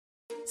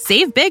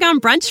Save big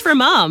on brunch for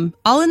mom,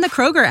 all in the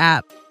Kroger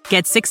app.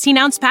 Get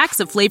 16-ounce packs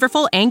of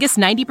flavorful Angus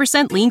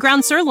 90% lean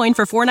ground sirloin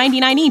for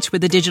 $4.99 each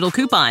with a digital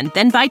coupon.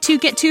 Then buy 2,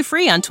 get 2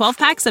 free on 12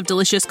 packs of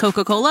delicious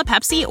Coca-Cola,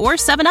 Pepsi, or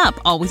 7-Up,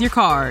 all with your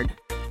card.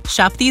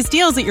 Shop these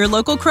deals at your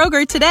local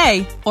Kroger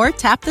today, or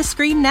tap the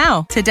screen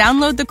now to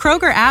download the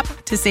Kroger app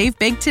to save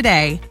big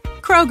today.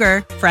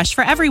 Kroger, fresh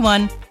for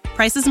everyone.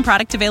 Prices and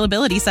product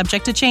availability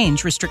subject to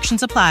change.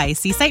 Restrictions apply.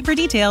 See site for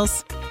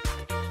details.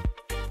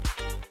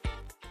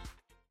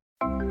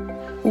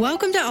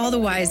 Welcome to All the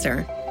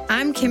Wiser.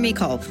 I'm Kimmy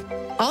Culp.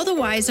 All the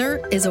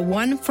Wiser is a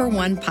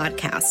one-for-one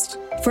podcast.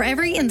 For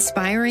every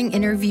inspiring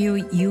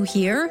interview you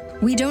hear,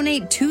 we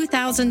donate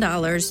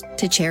 $2,000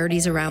 to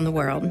charities around the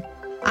world.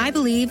 I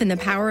believe in the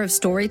power of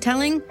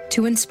storytelling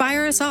to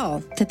inspire us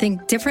all to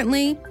think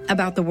differently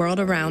about the world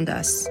around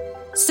us.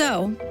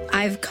 So,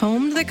 I've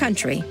combed the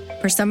country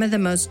for some of the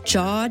most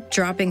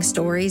jaw-dropping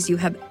stories you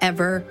have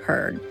ever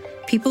heard.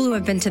 People who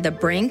have been to the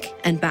brink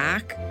and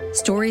back,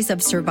 stories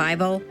of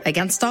survival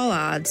against all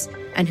odds,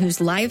 and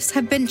whose lives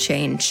have been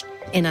changed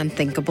in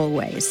unthinkable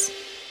ways.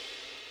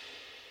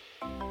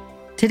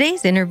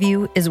 Today's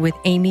interview is with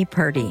Amy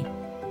Purdy.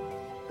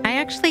 I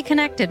actually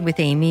connected with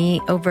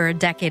Amy over a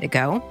decade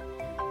ago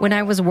when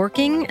I was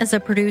working as a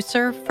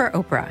producer for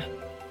Oprah.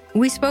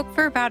 We spoke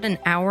for about an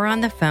hour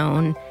on the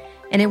phone,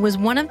 and it was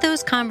one of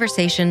those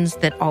conversations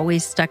that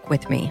always stuck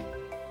with me.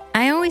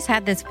 I always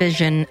had this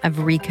vision of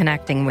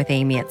reconnecting with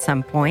Amy at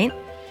some point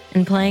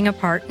and playing a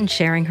part in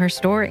sharing her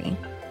story.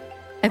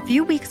 A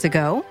few weeks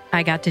ago,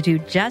 I got to do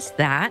just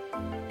that,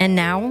 and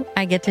now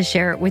I get to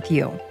share it with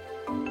you.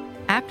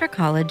 After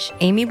college,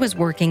 Amy was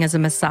working as a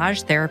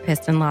massage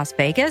therapist in Las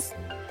Vegas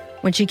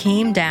when she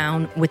came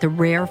down with a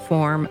rare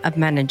form of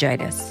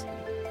meningitis.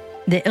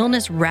 The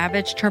illness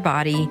ravaged her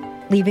body,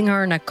 leaving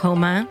her in a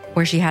coma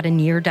where she had a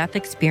near-death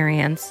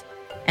experience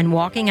and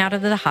walking out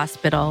of the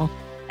hospital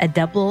a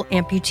double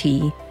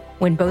amputee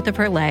when both of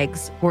her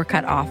legs were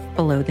cut off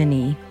below the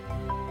knee.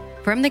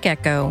 From the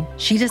get-go,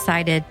 she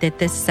decided that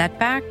this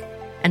setback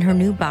and her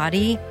new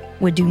body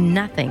would do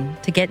nothing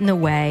to get in the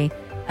way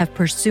of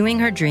pursuing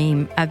her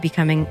dream of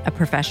becoming a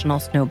professional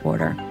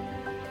snowboarder.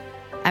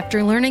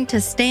 After learning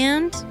to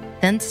stand,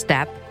 then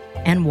step,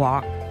 and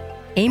walk,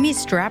 Amy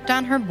strapped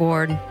on her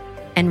board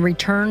and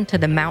returned to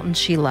the mountains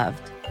she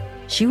loved.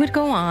 She would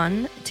go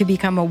on to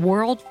become a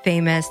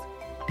world-famous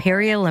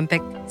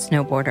Paralympic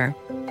snowboarder.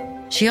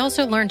 She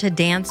also learned to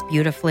dance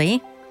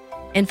beautifully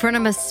in front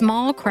of a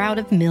small crowd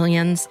of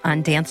millions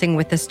on Dancing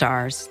with the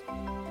Stars.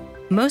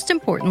 Most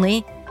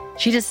importantly,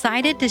 she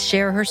decided to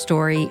share her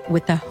story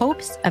with the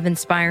hopes of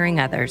inspiring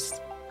others.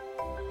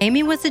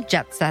 Amy was a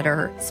jet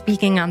setter,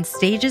 speaking on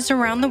stages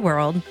around the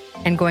world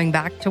and going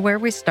back to where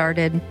we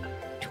started,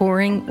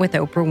 touring with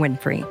Oprah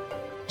Winfrey.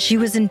 She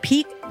was in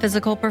peak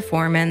physical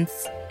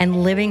performance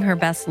and living her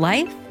best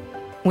life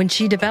when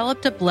she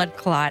developed a blood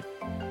clot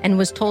and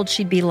was told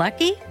she'd be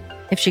lucky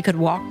if she could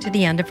walk to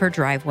the end of her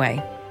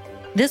driveway.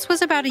 This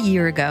was about a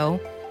year ago,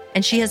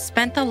 and she has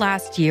spent the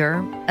last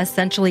year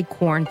essentially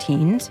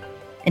quarantined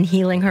and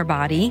healing her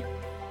body,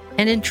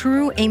 and in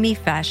true Amy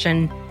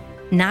fashion,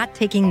 not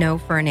taking no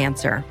for an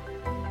answer.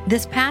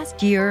 This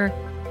past year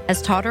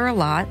has taught her a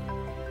lot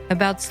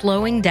about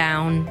slowing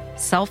down,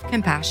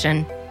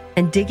 self-compassion,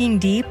 and digging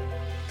deep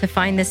to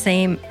find the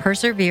same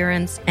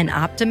perseverance and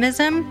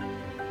optimism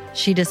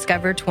she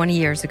discovered 20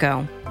 years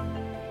ago.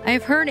 I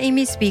have heard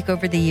Amy speak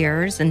over the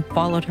years and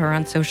followed her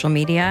on social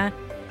media,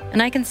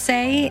 and I can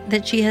say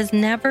that she has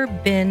never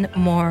been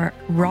more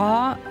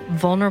raw,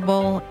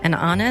 vulnerable, and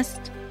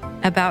honest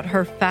about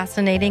her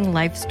fascinating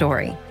life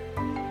story.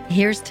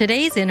 Here's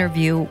today's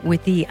interview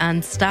with the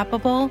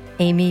unstoppable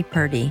Amy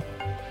Purdy.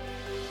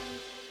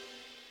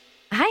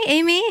 Hi,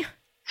 Amy.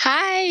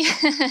 Hi.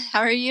 How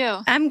are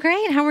you? I'm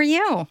great. How are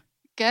you?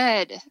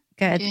 Good.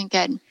 Good. Doing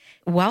good.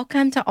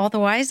 Welcome to All the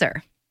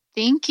Wiser.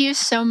 Thank you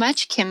so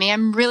much, Kimmy.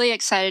 I'm really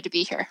excited to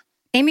be here.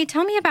 Amy,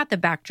 tell me about the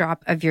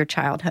backdrop of your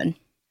childhood.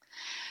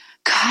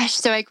 Gosh,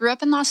 so I grew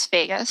up in Las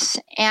Vegas,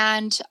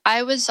 and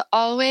I was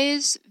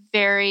always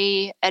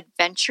very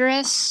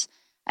adventurous.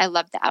 I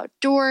loved the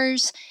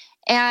outdoors,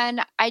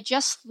 and I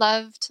just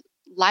loved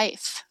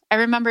life. I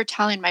remember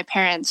telling my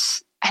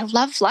parents, I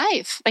love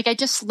life. I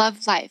just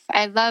love life.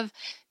 I love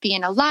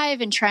being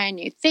alive and trying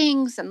new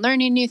things and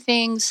learning new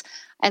things.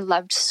 I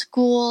loved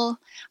school.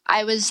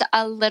 I was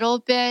a little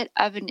bit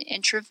of an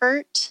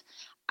introvert.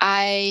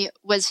 I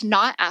was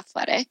not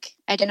athletic.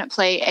 I didn't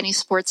play any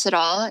sports at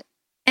all.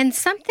 And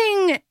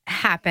something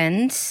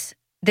happened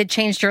that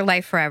changed your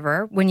life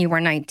forever when you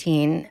were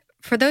 19.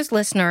 For those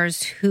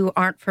listeners who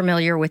aren't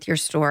familiar with your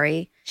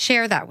story,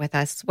 share that with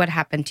us. What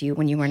happened to you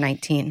when you were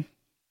 19?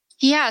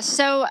 Yeah,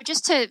 so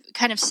just to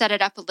kind of set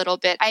it up a little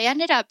bit, I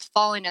ended up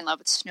falling in love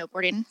with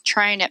snowboarding,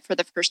 trying it for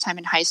the first time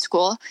in high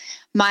school.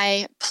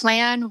 My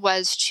plan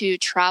was to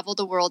travel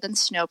the world and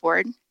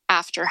snowboard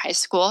after high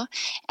school.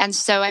 And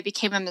so I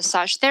became a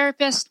massage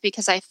therapist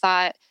because I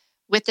thought,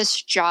 with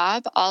this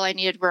job, all I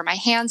needed were my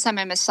hands on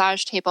my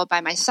massage table by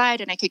my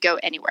side and I could go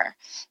anywhere.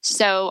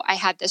 So I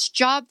had this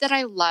job that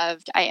I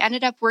loved. I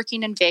ended up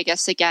working in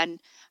Vegas again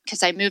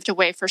because I moved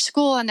away for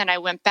school and then I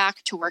went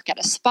back to work at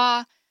a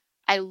spa.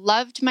 I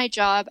loved my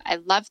job. I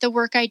loved the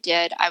work I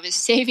did. I was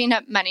saving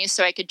up money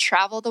so I could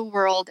travel the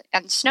world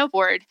and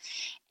snowboard.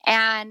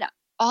 And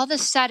all of a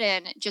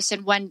sudden, just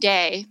in one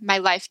day, my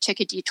life took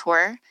a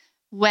detour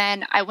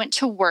when I went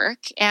to work,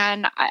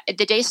 and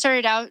the day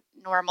started out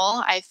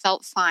normal. I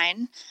felt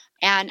fine.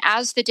 And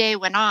as the day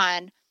went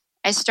on,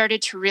 I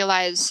started to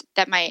realize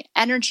that my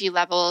energy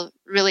level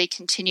really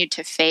continued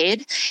to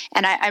fade.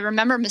 And I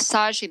remember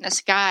massaging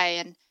this guy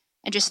and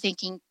just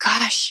thinking,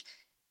 gosh,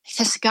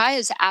 this guy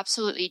is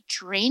absolutely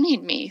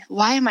draining me.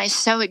 Why am I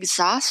so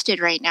exhausted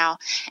right now?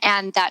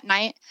 And that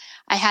night,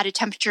 I had a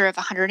temperature of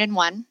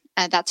 101.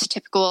 That's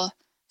typical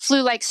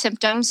flu-like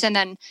symptoms. And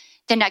then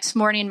the next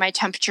morning, my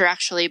temperature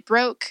actually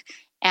broke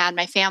and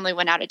my family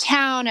went out of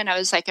town. And I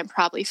was like, I'm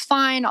probably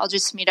fine. I'll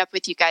just meet up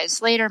with you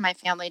guys later. My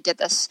family did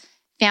this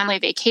family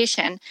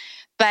vacation.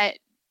 But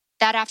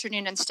that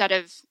afternoon, instead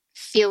of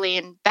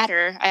feeling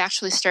better, I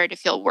actually started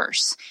to feel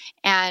worse.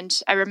 And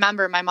I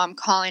remember my mom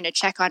calling to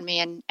check on me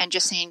and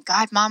just saying,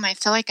 God, Mom, I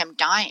feel like I'm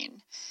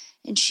dying.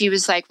 And she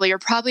was like, well, you're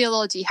probably a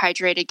little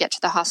dehydrated. Get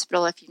to the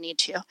hospital if you need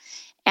to.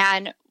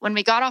 And when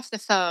we got off the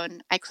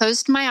phone, I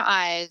closed my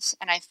eyes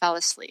and I fell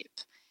asleep.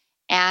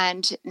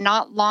 And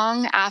not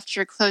long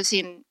after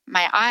closing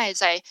my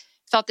eyes, I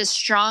felt this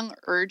strong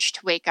urge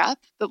to wake up.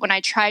 But when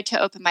I tried to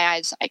open my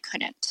eyes, I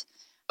couldn't.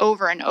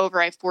 Over and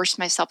over, I forced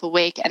myself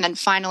awake. And then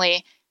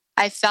finally,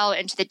 I fell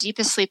into the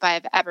deepest sleep I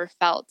have ever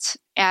felt.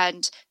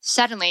 And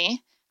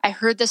suddenly, I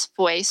heard this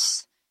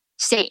voice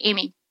say,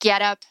 Amy,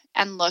 get up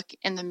and look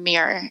in the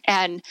mirror.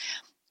 And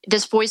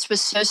this voice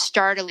was so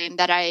startling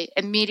that I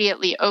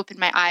immediately opened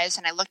my eyes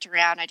and I looked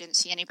around. I didn't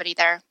see anybody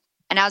there.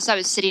 And as I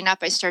was sitting up,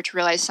 I started to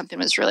realize something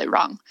was really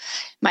wrong.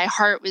 My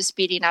heart was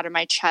beating out of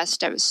my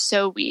chest. I was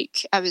so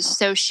weak. I was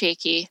so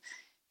shaky.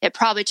 It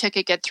probably took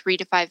a good 3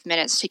 to 5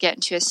 minutes to get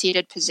into a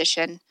seated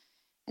position.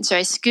 And so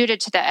I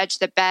scooted to the edge of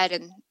the bed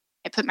and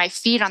I put my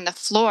feet on the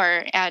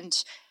floor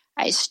and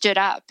I stood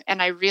up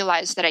and I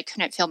realized that I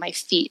couldn't feel my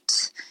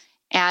feet.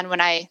 And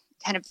when I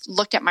kind of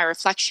looked at my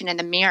reflection in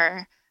the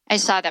mirror, I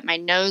saw that my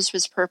nose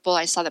was purple.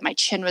 I saw that my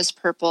chin was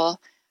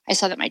purple. I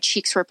saw that my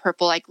cheeks were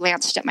purple. I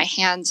glanced at my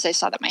hands. I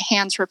saw that my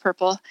hands were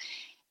purple.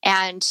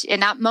 And in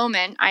that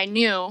moment, I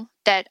knew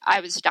that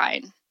I was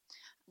dying.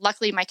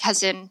 Luckily, my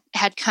cousin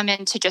had come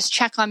in to just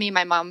check on me.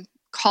 My mom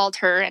called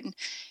her and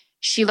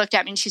she looked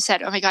at me and she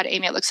said, oh my God,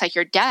 Amy, it looks like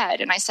you're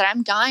dead. And I said,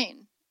 I'm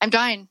dying. I'm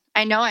dying.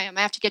 I know I am.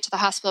 I have to get to the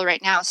hospital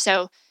right now.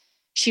 So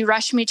she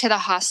rushed me to the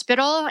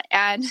hospital.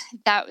 And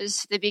that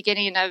was the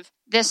beginning of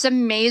this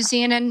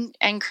amazing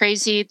and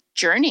crazy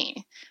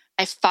journey.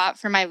 I fought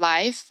for my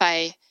life.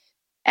 I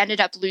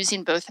ended up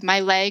losing both of my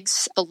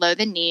legs below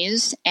the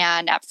knees.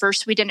 And at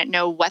first, we didn't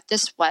know what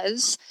this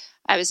was.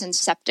 I was in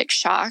septic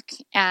shock.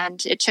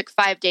 And it took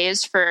 5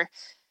 days for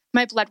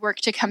my blood work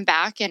to come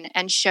back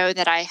and show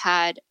that I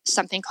had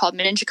something called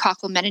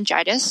meningococcal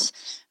meningitis,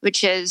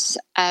 which is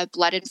a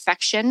blood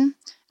infection,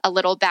 a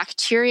little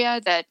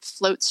bacteria that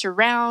floats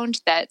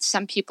around, that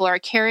some people are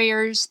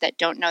carriers that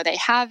don't know they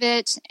have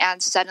it.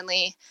 And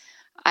suddenly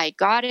I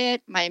got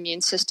it. My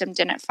immune system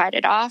didn't fight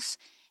it off.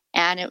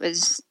 And it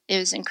was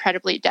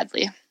incredibly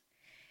deadly.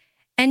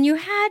 And you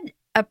had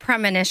a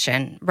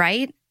premonition,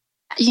 right?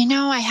 You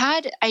know,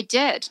 I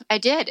did.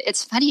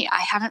 It's funny. I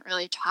haven't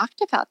really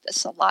talked about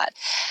this a lot.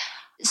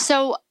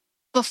 So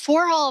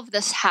before all of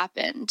this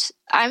happened,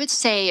 I would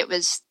say it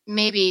was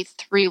maybe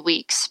 3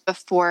 weeks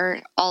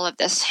before all of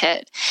this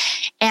hit.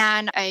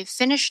 And I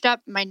finished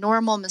up my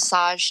normal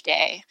massage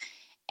day.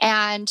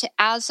 And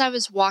as I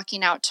was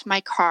walking out to my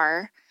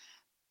car,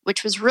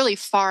 which was really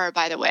far,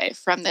 by the way,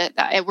 from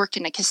I worked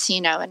in a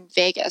casino in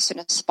Vegas in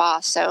a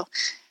spa. So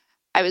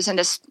I was in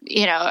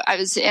I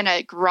was in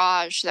a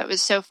garage that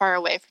was so far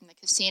away from the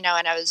casino,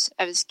 and I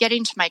was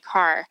getting to my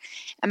car,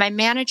 and my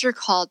manager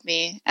called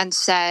me and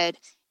said,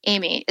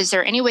 Amy, is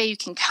there any way you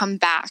can come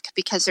back?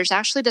 Because there's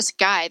actually this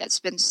guy that's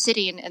been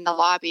sitting in the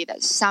lobby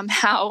that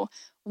somehow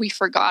we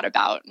forgot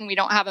about and we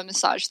don't have a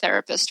massage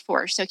therapist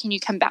for. So can you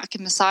come back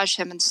and massage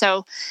him? And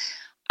so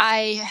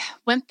I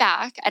went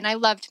back and I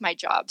loved my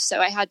job.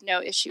 So I had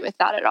no issue with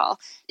that at all.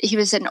 He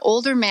was an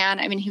older man.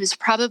 I mean, he was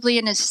probably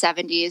in his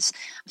 70s.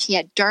 He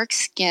had dark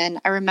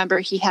skin. I remember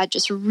he had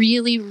just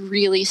really,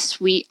 really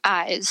sweet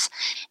eyes.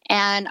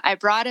 And I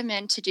brought him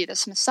in to do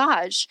this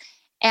massage.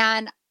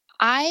 And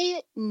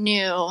I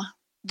knew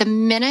the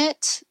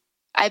minute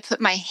I put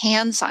my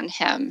hands on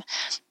him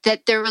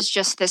that there was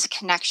just this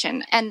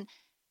connection. And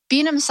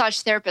being a massage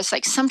therapist,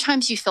 like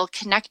sometimes you feel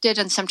connected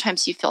and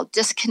sometimes you feel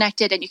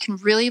disconnected, and you can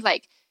really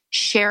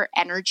share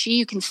energy.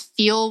 You can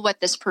feel what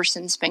this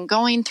person's been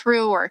going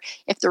through, or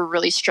if they're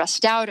really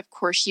stressed out, of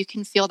course, you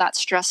can feel that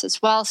stress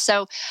as well.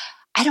 So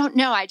I don't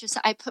know.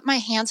 I put my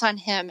hands on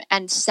him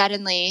and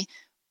suddenly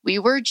we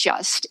were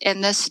just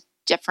in this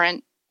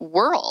different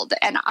world.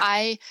 And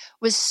I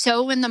was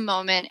so in the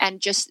moment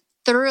and just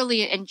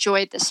thoroughly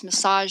enjoyed this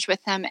massage with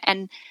him.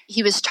 And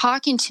he was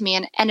talking to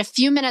me. And a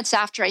few minutes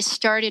after I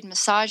started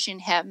massaging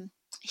him,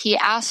 he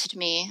asked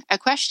me a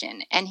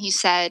question and he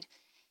said,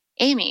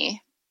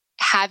 Amy,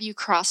 have you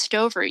crossed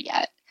over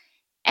yet?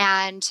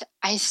 And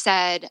I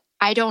said,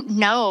 I don't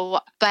know,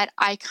 but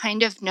I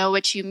kind of know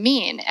what you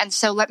mean. And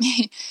so let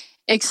me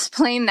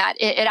explain that.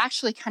 It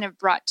actually kind of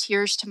brought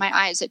tears to my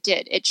eyes. It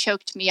did. It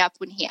choked me up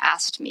when he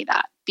asked me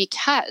that,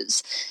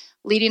 because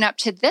leading up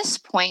to this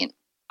point,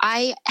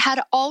 I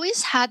had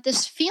always had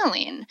this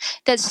feeling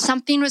that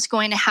something was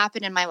going to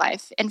happen in my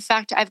life. In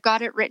fact, I've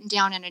got it written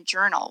down in a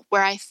journal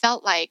where I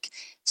felt like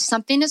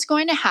something is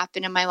going to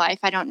happen in my life.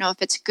 I don't know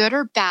if it's good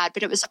or bad,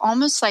 but it was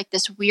almost like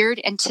this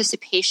weird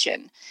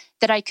anticipation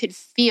that I could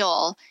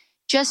feel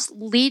just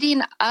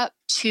leading up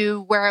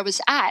to where I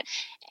was at.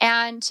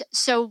 And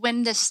so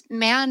when this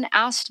man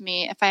asked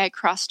me if I had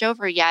crossed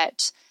over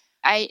yet,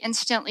 I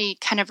instantly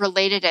kind of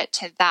related it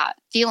to that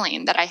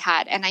feeling that I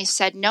had. And I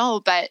said,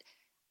 no, but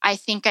I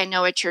think I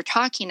know what you're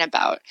talking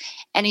about.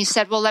 And he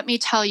said, well, let me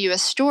tell you a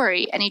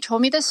story. And he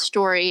told me this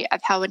story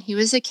of how when he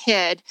was a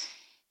kid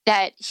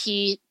that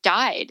he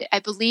died. I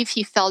believe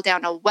he fell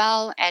down a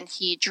well and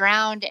he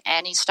drowned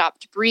and he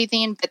stopped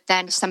breathing, but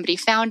then somebody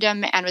found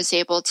him and was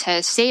able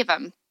to save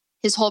him.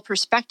 His whole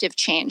perspective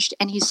changed.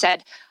 And he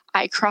said,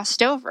 I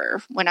crossed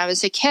over when I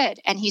was a kid.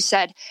 And he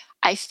said,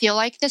 I feel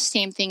like the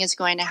same thing is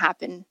going to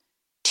happen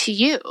to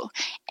you.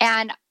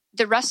 And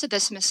the rest of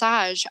this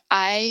massage,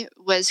 I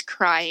was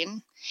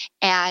crying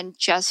and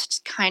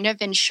just kind of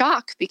in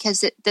shock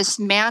because this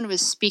man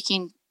was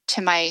speaking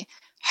to my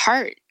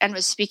heart and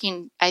was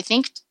speaking, I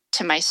think,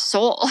 to my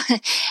soul.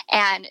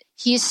 And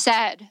he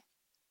said,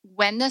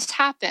 when this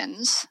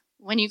happens,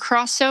 when you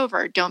cross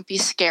over, don't be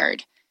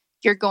scared.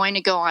 You're going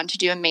to go on to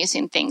do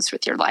amazing things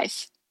with your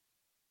life.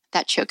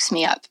 That chokes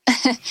me up.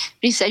 But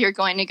he said, you're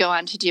going to go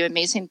on to do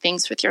amazing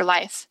things with your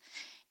life.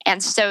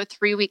 And so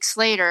 3 weeks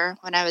later,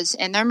 when I was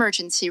in the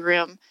emergency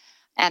room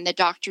and the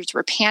doctors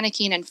were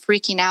panicking and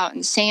freaking out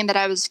and saying that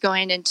I was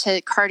going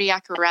into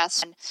cardiac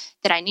arrest and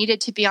that I needed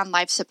to be on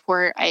life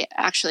support, I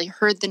actually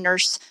heard the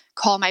nurse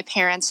call my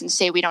parents and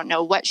say, we don't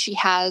know what she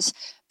has,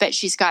 but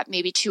she's got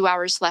maybe 2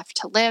 hours left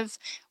to live.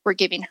 We're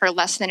giving her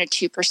less than a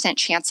 2%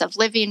 chance of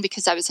living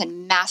because I was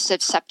in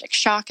massive septic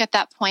shock at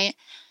that point.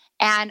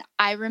 And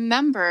I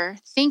remember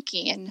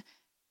thinking,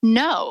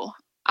 no,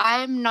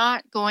 I'm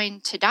not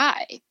going to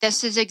die.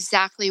 This is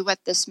exactly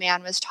what this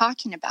man was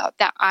talking about,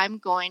 that I'm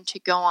going to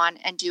go on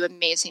and do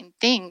amazing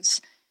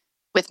things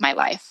with my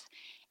life.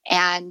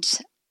 And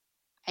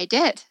I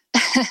did.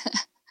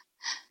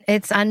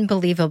 It's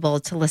unbelievable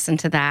to listen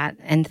to that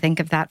and think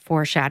of that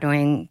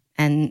foreshadowing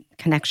and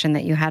connection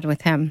that you had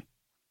with him.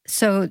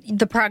 So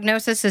the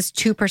prognosis is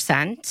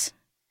 2%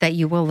 that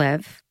you will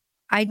live.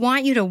 I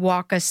want you to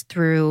walk us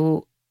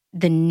through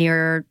the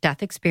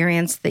near-death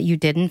experience that you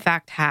did in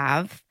fact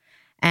have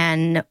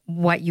and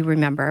what you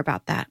remember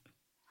about that.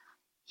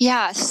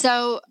 Yeah,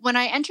 so when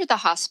I entered the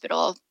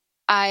hospital,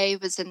 I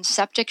was in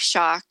septic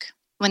shock.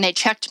 When they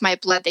checked my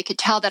blood, they could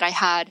tell that I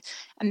had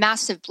a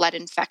massive blood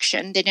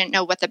infection. They didn't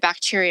know what the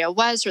bacteria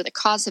was or the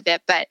cause of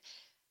it, but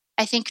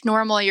I think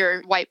normal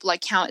your white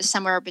blood count is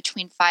somewhere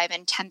between 5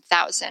 and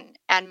 10,000,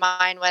 and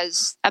mine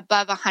was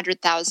above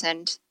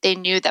 100,000. They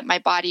knew that my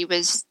body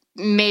was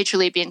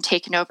majorly being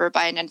taken over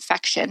by an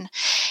infection,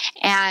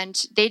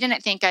 and they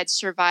didn't think I'd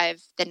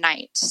survive the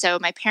night. So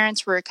my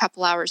parents were a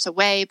couple hours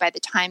away. By the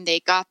time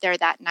they got there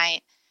that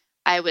night,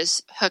 I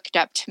was hooked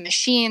up to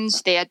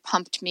machines. They had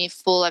pumped me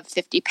full of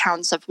 50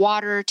 pounds of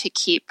water to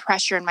keep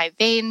pressure in my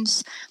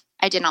veins.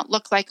 I did not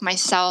look like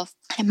myself,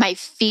 and my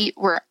feet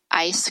were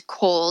ice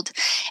cold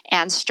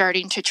and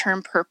starting to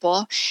turn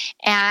purple.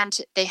 And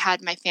they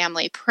had my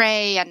family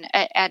pray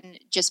and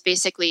just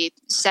basically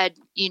said,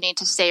 you need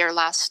to say your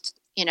last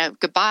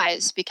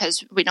goodbyes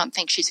because we don't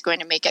think she's going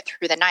to make it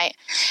through the night.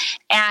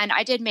 And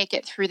I did make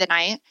it through the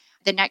night.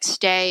 The next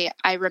day,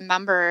 I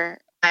remember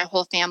my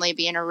whole family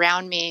being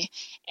around me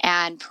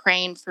and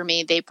praying for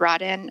me. They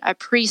brought in a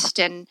priest,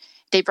 and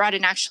they brought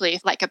in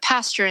actually like a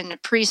pastor and a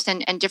priest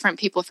and different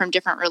people from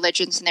different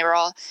religions. And they were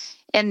all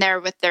in there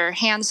with their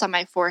hands on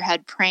my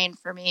forehead praying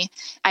for me.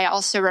 I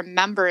also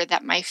remember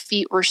that my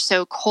feet were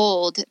so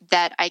cold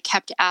that I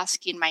kept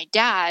asking my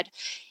dad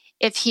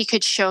if he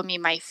could show me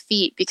my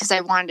feet because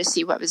I wanted to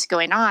see what was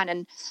going on.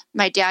 And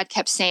my dad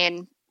kept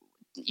saying,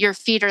 your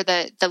feet are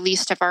the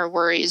least of our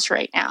worries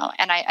right now.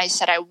 And I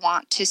said, I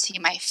want to see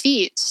my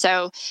feet.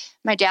 So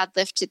my dad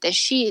lifted the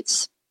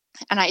sheets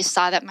and I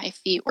saw that my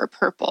feet were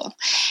purple.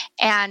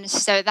 And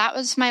so that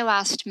was my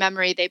last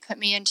memory. They put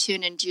me into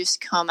an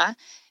induced coma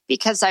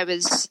because I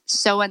was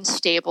so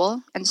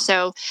unstable. And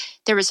so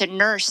there was a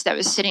nurse that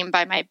was sitting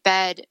by my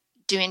bed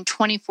doing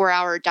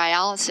 24-hour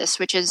dialysis,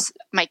 which is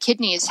my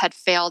kidneys had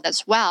failed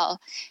as well.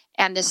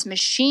 And this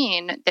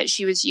machine that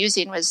she was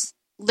using was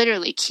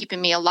literally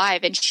keeping me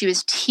alive. And she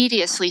was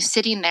tediously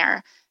sitting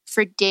there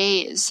for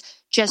days,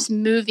 just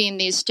moving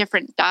these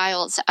different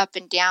dials up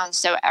and down.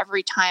 So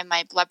every time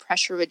my blood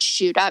pressure would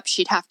shoot up,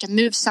 she'd have to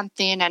move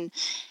something. And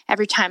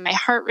every time my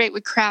heart rate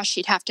would crash,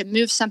 she'd have to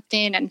move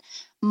something. And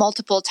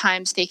multiple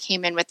times they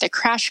came in with the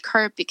crash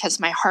cart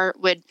because my heart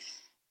would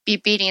be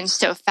beating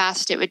so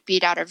fast it would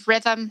beat out of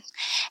rhythm.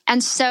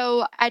 And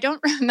so I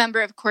don't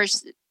remember, of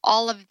course,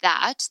 all of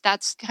that.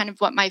 That's kind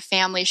of what my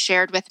family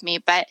shared with me.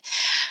 But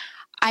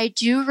I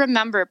do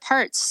remember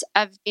parts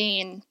of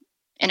being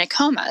in a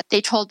coma.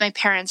 They told my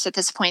parents at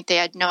this point they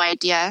had no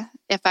idea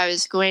if I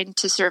was going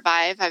to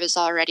survive. I was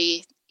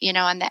already,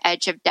 on the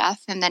edge of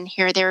death. And then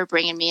here they were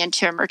bringing me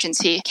into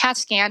emergency CAT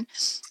scan.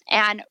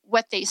 And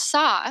what they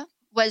saw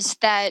was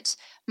that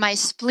my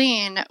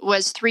spleen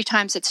was 3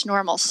 times its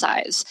normal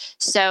size.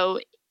 So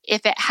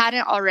if it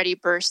hadn't already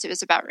burst, it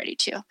was about ready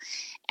to.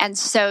 And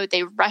so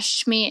they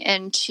rushed me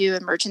into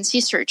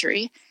emergency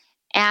surgery.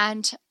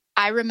 And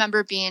I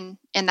remember being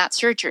in that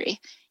surgery,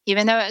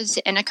 even though I was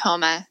in a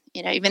coma,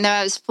 even though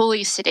I was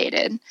fully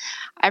sedated.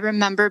 I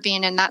remember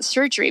being in that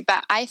surgery,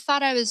 but I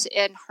thought I was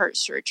in heart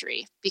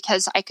surgery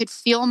because I could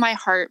feel my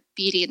heart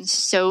beating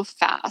so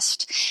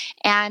fast.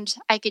 And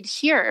I could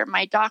hear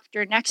my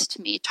doctor next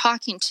to me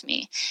talking to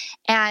me.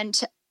 And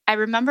I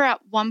remember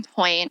at one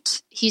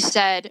point, he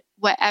said,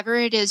 "Whatever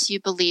it is you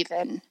believe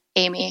in,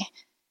 Amy,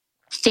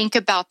 think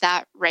about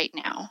that right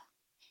now."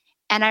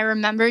 And I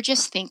remember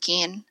just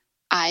thinking,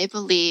 I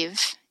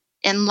believe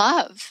in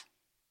love.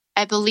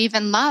 I believe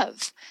in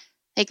love.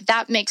 Like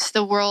that makes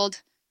the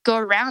world go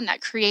around.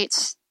 That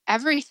creates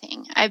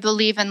everything. I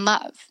believe in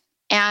love.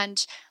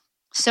 And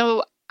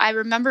so I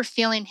remember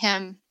feeling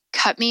him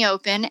cut me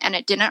open, and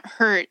it didn't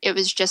hurt. It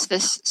was just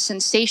this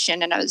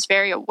sensation. And I was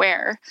very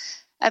aware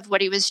of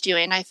what he was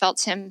doing. I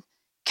felt him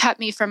cut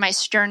me from my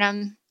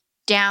sternum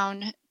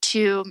down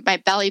to my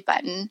belly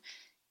button.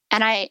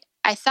 And I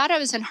thought I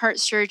was in heart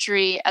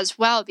surgery as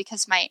well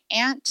because my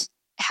aunt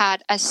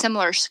had a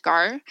similar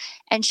scar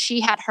and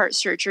she had heart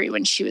surgery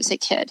when she was a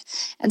kid.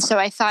 And so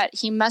I thought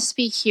he must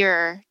be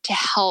here to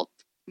help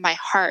my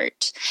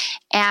heart.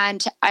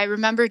 And I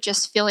remember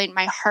just feeling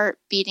my heart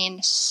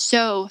beating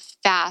so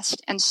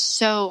fast and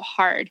so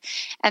hard.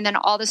 And then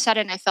all of a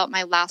sudden I felt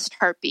my last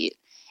heartbeat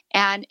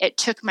and it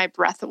took my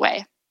breath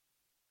away.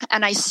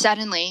 And I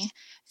suddenly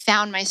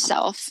found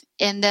myself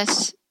in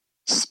this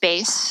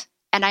space.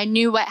 And I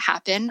knew what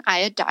happened.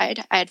 I had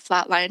died. I had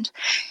flatlined.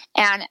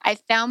 And I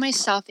found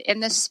myself in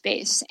this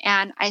space.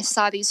 And I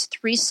saw these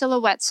 3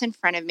 silhouettes in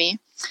front of me.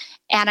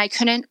 And I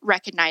couldn't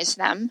recognize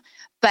them.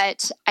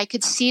 But I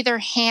could see their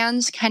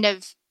hands kind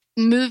of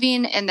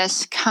moving in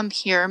this come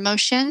here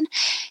motion.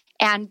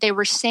 And they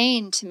were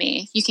saying to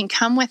me, "You can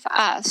come with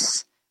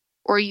us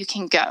or you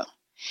can go."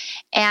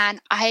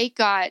 And I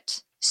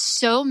got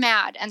so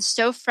mad and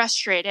so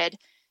frustrated.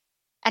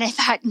 And I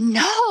thought,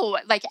 no,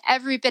 like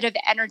every bit of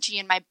energy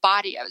in my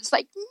body, I was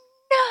like,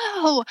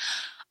 no,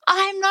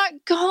 I'm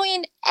not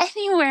going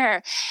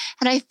anywhere.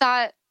 And I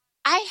thought,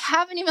 I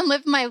haven't even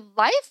lived my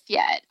life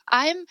yet.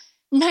 I'm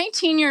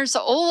 19 years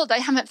old. I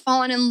haven't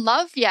fallen in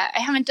love yet. I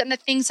haven't done the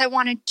things I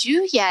want to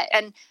do yet.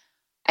 And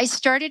I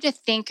started to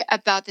think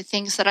about the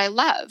things that I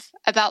love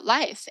about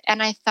life.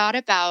 And I thought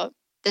about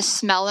the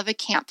smell of a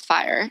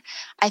campfire.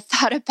 I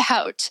thought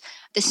about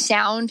the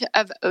sound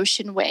of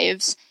ocean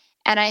waves.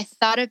 And I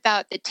thought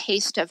about the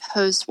taste of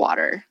hose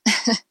water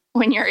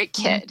when you're a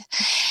kid.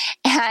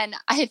 And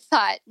I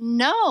thought,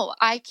 no,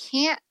 I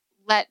can't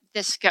let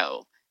this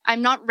go.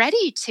 I'm not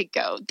ready to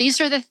go. These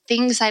are the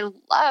things I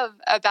love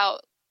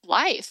about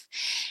life.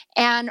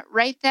 And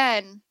right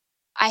then,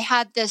 I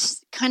had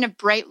this kind of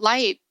bright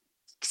light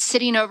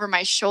sitting over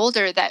my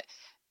shoulder that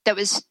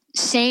was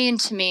saying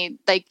to me,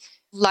 like,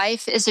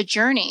 life is a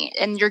journey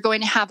and you're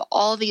going to have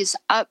all these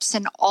ups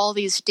and all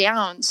these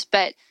downs,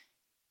 but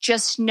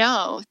just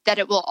know that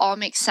it will all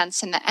make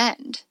sense in the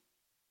end.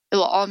 It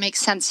will all make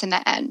sense in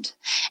the end.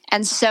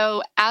 And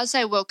so as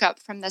I woke up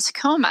from this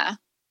coma,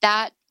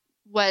 that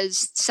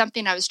was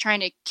something I was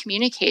trying to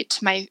communicate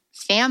to my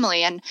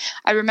family. And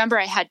I remember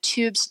I had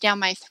tubes down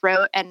my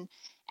throat and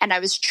I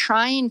was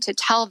trying to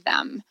tell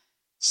them.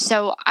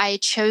 So I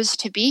chose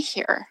to be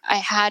here. I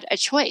had a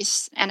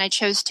choice and I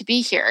chose to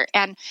be here.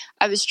 And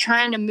I was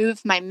trying to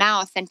move my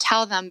mouth and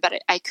tell them,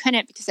 but I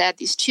couldn't because I had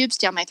these tubes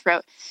down my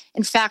throat.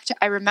 In fact,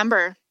 I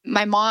remember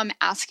my mom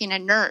asking a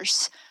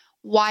nurse,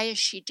 why is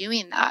she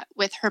doing that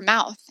with her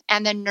mouth?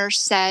 And the nurse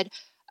said,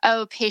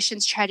 "Oh,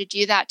 patients try to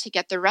do that to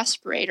get the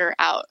respirator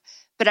out."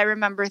 But I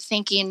remember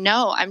thinking,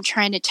 no, I'm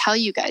trying to tell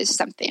you guys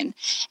something.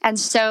 And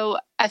so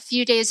a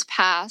few days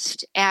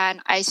passed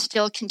and I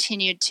still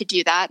continued to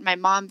do that. My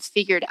mom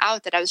figured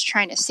out that I was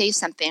trying to say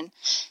something.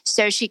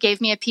 So she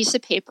gave me a piece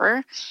of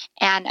paper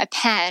and a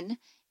pen.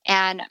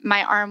 And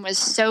my arm was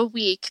so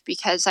weak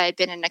because I had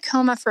been in a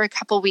coma for a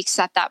couple of weeks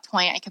at that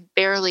point. I could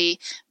barely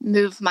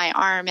move my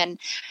arm. And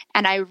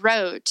I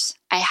wrote,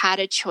 I had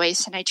a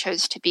choice and I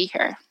chose to be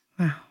here.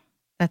 Wow,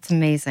 that's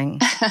amazing.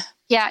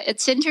 Yeah,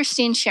 it's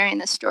interesting sharing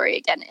this story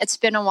again. It's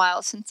been a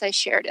while since I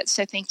shared it,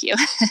 so thank you.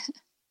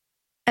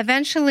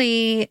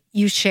 Eventually,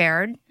 you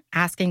shared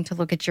asking to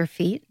look at your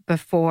feet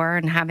before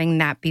and having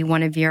that be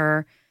one of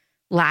your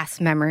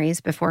last memories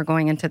before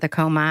going into the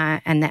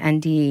coma and the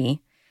NDE.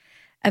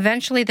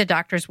 Eventually, the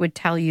doctors would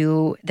tell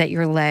you that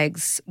your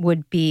legs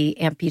would be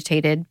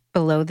amputated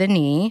below the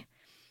knee.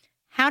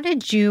 How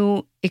did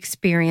you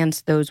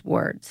experience those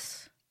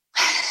words?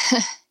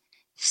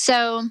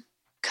 So,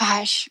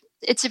 gosh,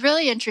 it's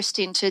really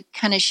interesting to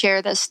kind of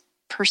share this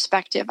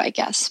perspective, I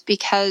guess,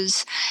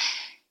 because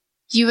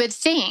you would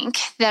think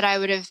that I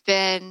would have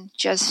been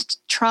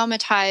just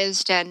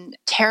traumatized and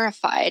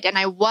terrified. And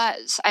I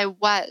was.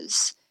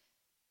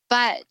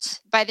 But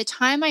by the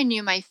time I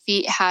knew my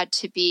feet had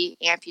to be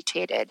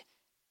amputated,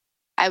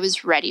 I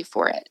was ready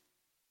for it.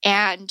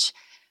 And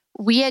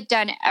we had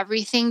done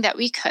everything that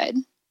we could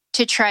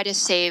to try to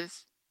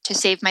save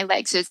my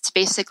legs. It's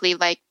basically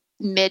like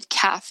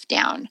mid-calf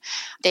down.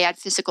 They had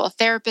physical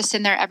therapists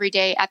in there every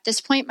day. At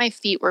this point, my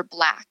feet were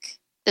black.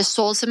 The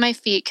soles of my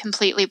feet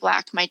completely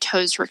black. My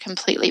toes were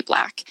completely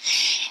black.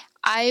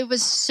 I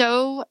was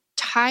so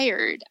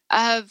tired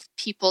of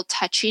people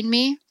touching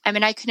me. I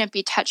mean, I couldn't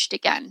be touched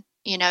again.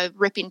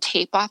 Ripping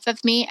tape off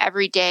of me.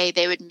 Every day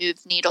they would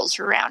move needles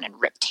around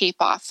and rip tape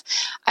off.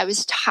 I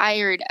was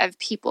tired of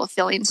people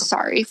feeling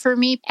sorry for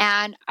me.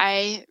 And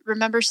I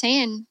remember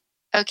saying,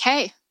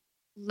 okay,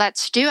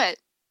 let's do it.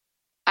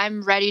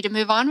 I'm ready to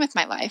move on with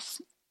my life.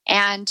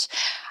 And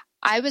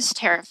I was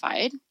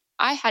terrified.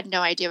 I had no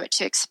idea what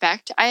to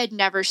expect. I had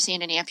never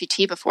seen an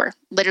amputee before,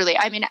 literally.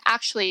 I mean,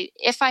 actually,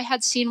 if I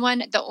had seen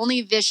one, the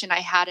only vision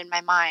I had in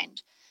my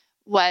mind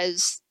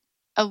was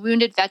a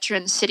wounded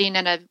veteran sitting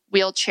in a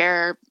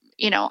wheelchair,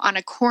 on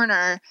a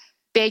corner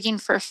begging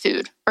for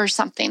food or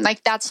something.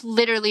 Like, that's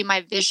literally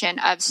my vision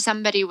of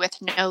somebody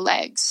with no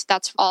legs.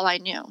 That's all I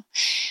knew.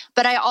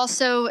 But I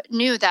also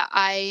knew that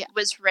I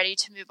was ready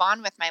to move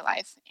on with my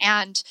life.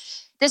 And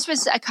this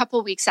was a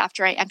couple weeks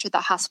after I entered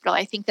the hospital.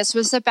 I think this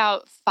was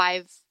about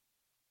 5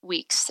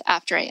 weeks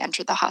after I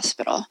entered the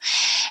hospital.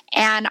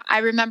 And I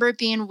remember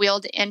being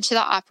wheeled into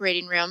the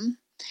operating room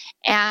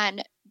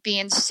and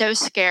being so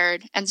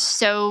scared and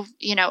so,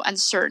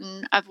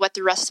 uncertain of what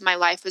the rest of my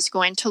life was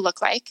going to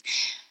look like.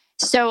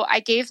 So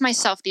I gave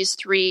myself these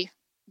 3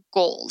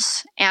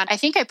 goals. And I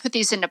think I put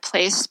these into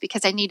place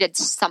because I needed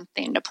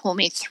something to pull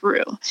me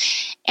through.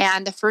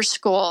 And the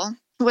first goal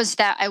was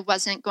that I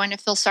wasn't going to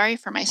feel sorry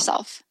for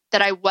myself,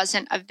 that I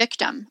wasn't a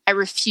victim. I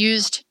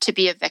refused to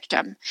be a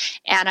victim,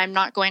 and I'm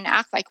not going to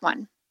act like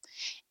one.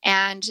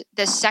 And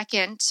the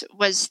second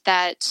was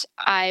that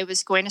I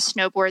was going to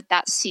snowboard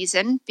that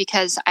season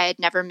because I had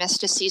never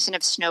missed a season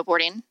of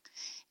snowboarding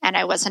and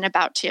I wasn't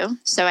about to.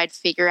 So I'd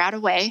figure out a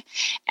way.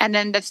 And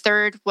then the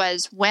third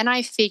was when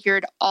I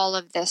figured all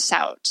of this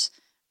out,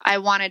 I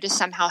wanted to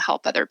somehow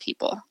help other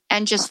people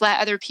and just let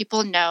other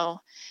people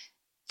know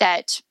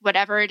that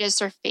whatever it is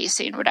they're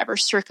facing, whatever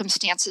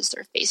circumstances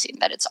they're facing,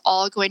 that it's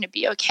all going to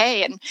be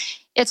okay. And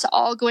it's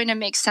all going to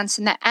make sense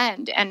in the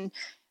end. And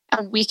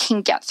we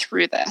can get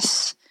through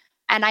this.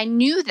 And I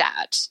knew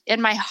that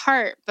in my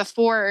heart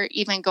before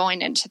even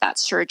going into that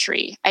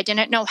surgery. I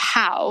didn't know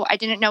how. I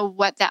didn't know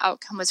what the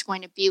outcome was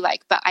going to be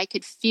like, but I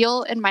could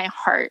feel in my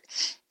heart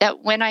that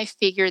when I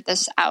figured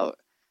this out,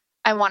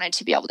 I wanted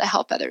to be able to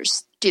help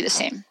others do the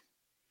same.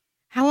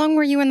 How long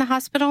were you in the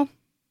hospital?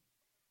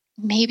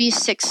 Maybe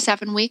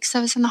 6-7 weeks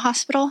I was in the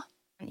hospital.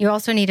 You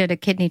also needed a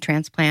kidney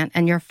transplant,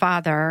 and your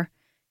father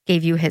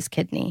gave you his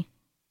kidney.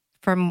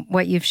 From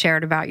what you've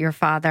shared about your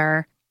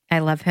father, I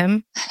love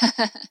him.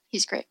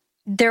 He's great.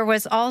 There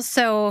was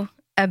also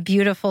a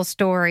beautiful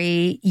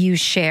story you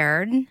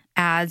shared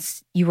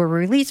as you were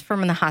released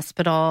from the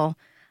hospital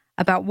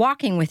about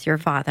walking with your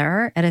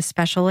father at a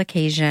special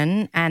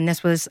occasion. And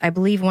this was, I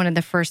believe, one of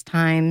the first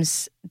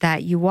times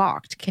that you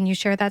walked. Can you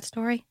share that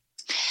story?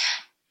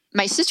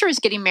 My sister was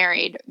getting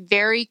married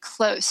very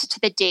close to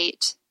the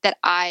date that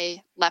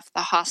I left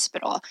the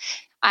hospital.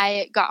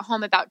 I got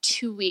home about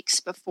 2 weeks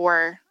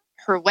before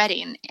her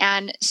wedding.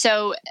 And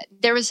so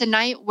there was a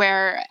night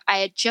where I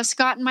had just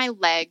gotten my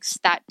legs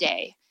that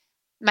day.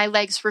 My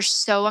legs were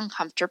so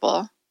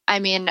uncomfortable. I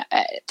mean,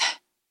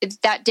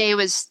 that day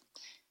was,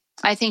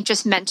 I think,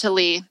 just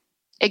mentally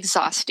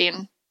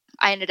exhausting.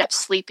 I ended up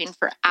sleeping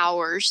for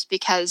hours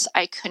because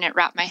I couldn't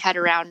wrap my head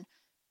around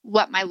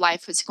what my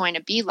life was going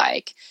to be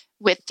like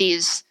with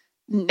these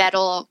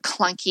metal,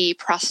 clunky,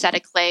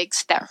 prosthetic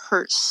legs that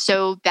hurt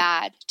so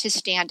bad to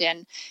stand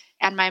in.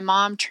 And my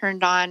mom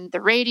turned on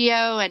the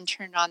radio and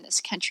turned on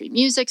this country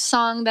music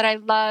song that I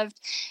loved.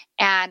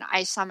 And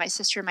I saw my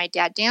sister and my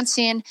dad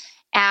dancing.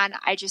 And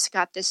I just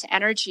got this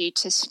energy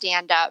to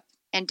stand up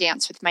and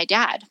dance with my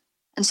dad.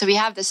 And so we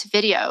have this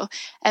video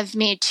of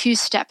me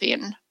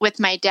two-stepping with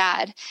my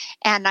dad.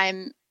 And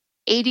I'm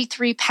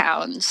 83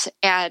 pounds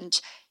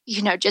and,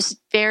 just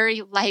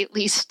very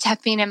lightly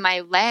stepping in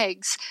my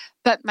legs.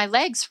 But my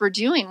legs were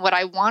doing what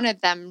I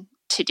wanted them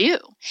to do.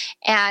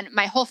 And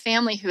my whole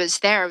family who was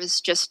there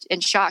was just in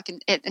shock.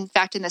 And in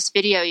fact, in this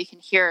video, you can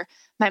hear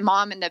my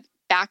mom in the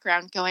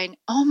background going,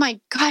 "Oh my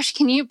gosh,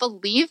 can you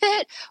believe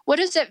it? What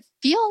does it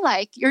feel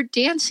like? You're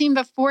dancing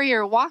before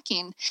you're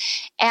walking."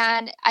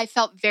 And I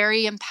felt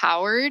very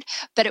empowered,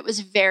 but it was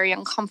very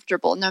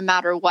uncomfortable no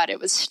matter what. It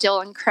was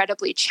still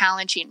incredibly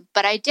challenging,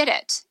 but I did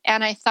it.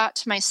 And I thought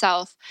to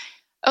myself,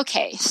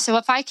 okay, so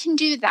if I can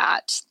do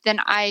that,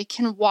 then I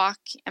can walk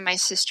in my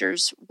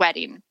sister's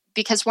wedding.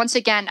 Because once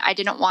again, I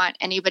didn't want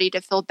anybody to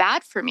feel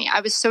bad for me.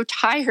 I was so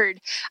tired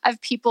of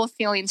people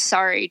feeling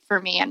sorry for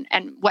me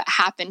and what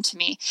happened to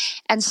me.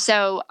 And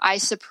so I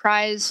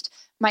surprised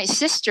my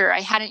sister,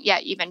 I hadn't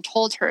yet even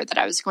told her that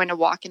I was going to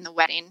walk in the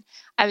wedding.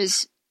 I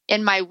was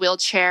in my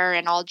wheelchair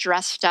and all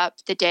dressed up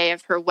the day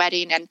of her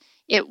wedding. And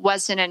it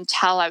wasn't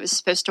until I was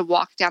supposed to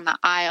walk down the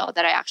aisle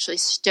that I actually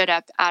stood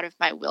up out of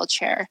my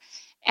wheelchair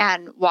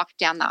and walked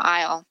down the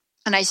aisle.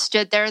 And I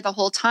stood there the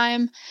whole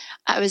time.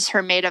 I was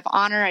her maid of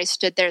honor. I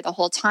stood there the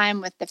whole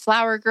time with the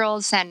flower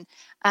girls and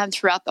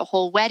throughout the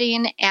whole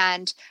wedding.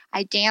 And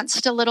I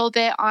danced a little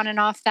bit on and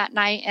off that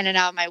night in and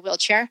out of my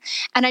wheelchair.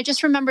 And I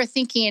just remember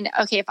thinking,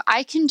 okay, if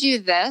I can do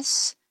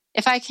this,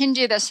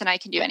 then I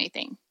can do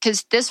anything.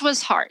 Because this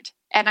was hard.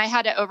 And I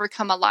had to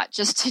overcome a lot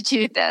just to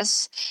do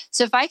this.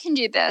 So if I can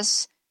do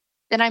this,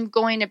 then I'm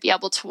going to be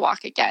able to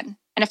walk again.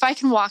 And if I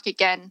can walk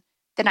again,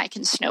 then I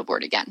can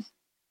snowboard again.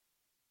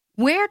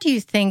 Where do you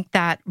think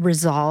that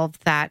resolve,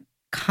 that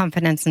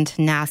confidence and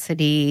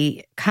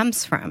tenacity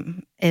comes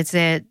from? Is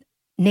it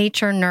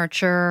nature,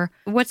 nurture?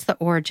 What's the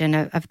origin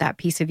of that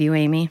piece of you,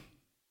 Amy?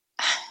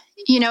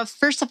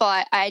 First of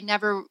all, I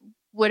never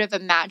would have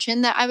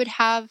imagined that I would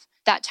have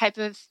that type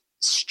of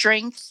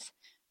strength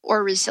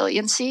or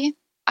resiliency.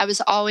 I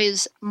was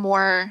always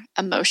more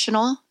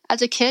emotional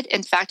as a kid.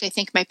 In fact, I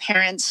think my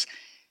parents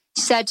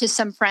said to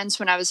some friends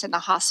when I was in the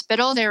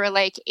hospital, they were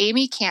like,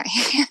 Amy can't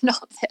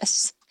handle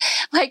this.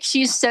 Like,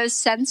 she's so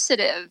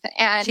sensitive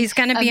and she's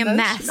going to be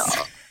emotional. A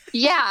mess.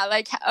 Yeah,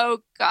 like, oh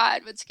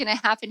God, what's going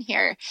to happen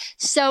here?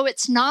 So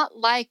it's not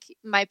like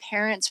my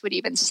parents would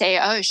even say,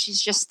 oh,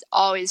 she's just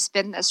always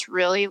been this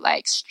really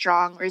like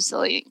strong,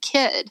 resilient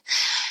kid.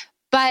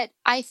 But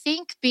I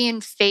think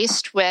being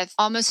faced with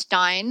almost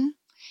dying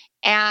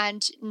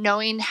and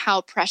knowing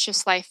how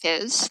precious life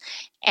is,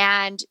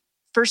 and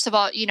first of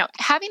all,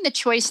 having the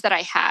choice that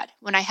I had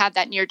when I had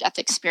that near-death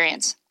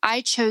experience,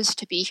 I chose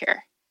to be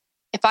here.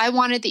 If I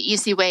wanted the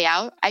easy way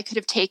out, I could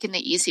have taken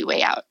the easy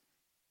way out,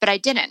 but I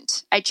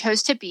didn't. I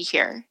chose to be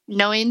here,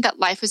 knowing that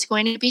life was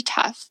going to be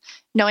tough,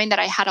 knowing that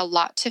I had a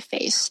lot to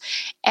face.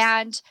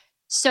 And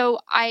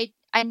so I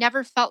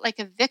never felt like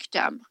a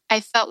victim.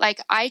 I felt like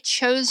I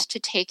chose to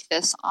take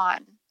this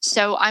on.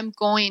 So I'm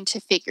going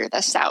to figure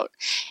this out.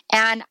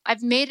 And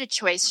I've made a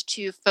choice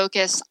to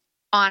focus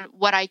on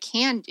what I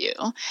can do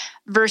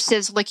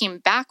versus looking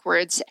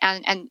backwards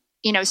and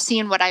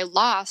seeing what I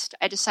lost.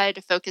 I decided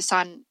to focus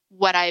on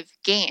what I've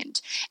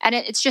gained. And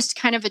it's just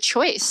kind of a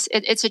choice.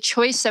 It's a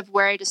choice of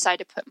where I decide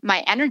to put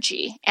my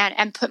energy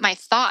and put my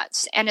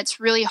thoughts. And it's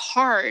really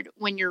hard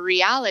when your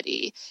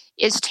reality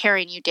is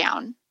tearing you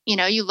down.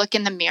 You look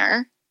in the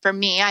mirror. For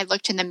me, I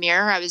looked in the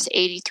mirror. I was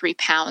 83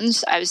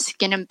 pounds. I was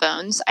skin and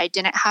bones. I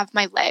didn't have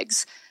my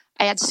legs.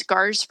 I had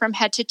scars from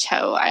head to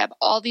toe. I have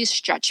all these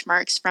stretch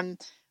marks from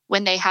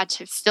when they had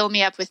to fill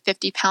me up with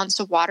 50 pounds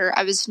of water.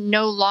 I was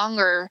no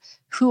longer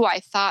who I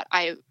thought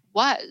I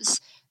was.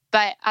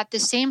 But at the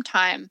same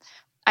time,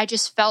 I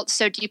just felt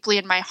so deeply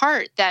in my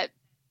heart that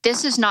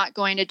this is not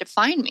going to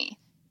define me.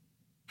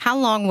 How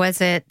long was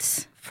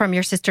it from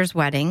your sister's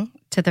wedding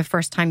to the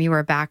first time you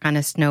were back on a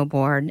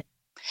snowboard?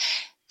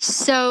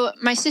 So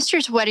my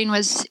sister's wedding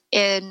was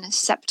in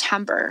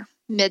September,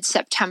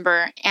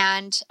 mid-September,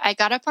 and I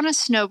got up on a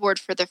snowboard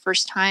for the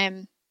first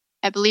time.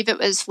 I believe it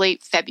was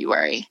late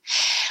February.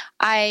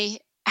 I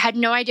had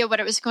no idea what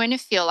it was going to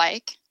feel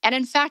like. And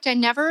in fact, I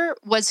never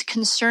was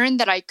concerned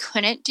that I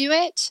couldn't do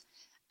it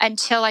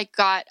until I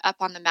got up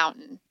on the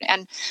mountain.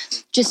 And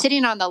just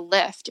sitting on the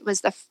lift, it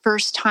was the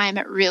first time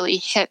it really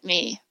hit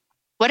me.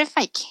 What if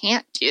I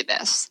can't do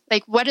this?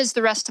 Like, what does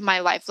the rest of my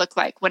life look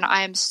like when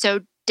I am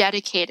so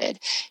dedicated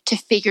to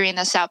figuring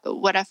this out? But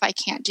what if I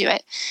can't do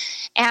it?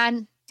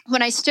 And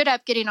when I stood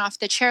up getting off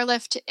the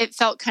chairlift, it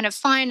felt kind of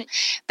fine.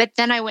 But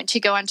then I went to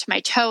go onto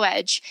my toe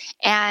edge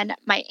and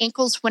my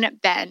ankles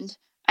wouldn't bend.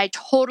 I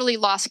totally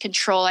lost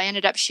control. I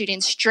ended up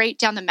shooting straight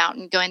down the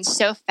mountain, going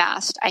so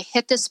fast. I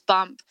hit this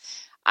bump.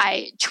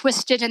 I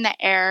twisted in the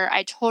air.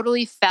 I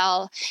totally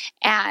fell.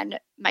 And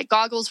my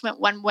goggles went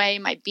one way,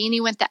 my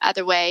beanie went the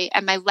other way,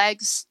 and my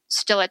legs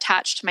still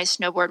attached to my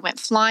snowboard went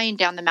flying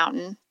down the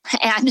mountain.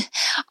 And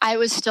I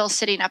was still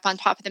sitting up on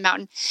top of the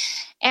mountain.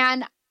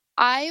 And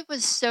I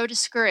was so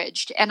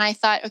discouraged. And I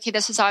thought, okay,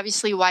 this is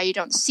obviously why you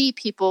don't see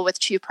people with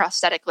 2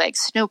 prosthetic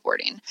legs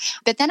snowboarding.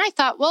 But then I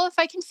thought, well, if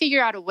I can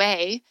figure out a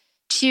way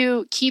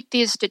to keep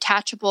these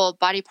detachable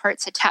body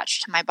parts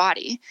attached to my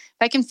body,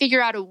 if I can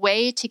figure out a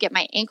way to get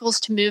my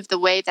ankles to move the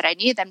way that I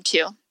need them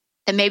to,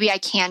 then maybe I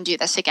can do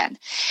this again.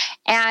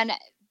 And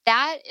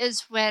that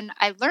is when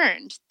I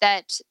learned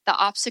that the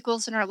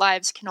obstacles in our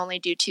lives can only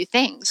do 2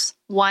 things.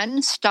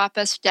 1, stop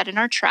us dead in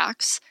our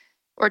tracks,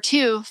 or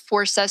 2,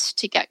 force us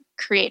to get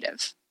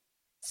creative.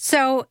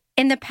 So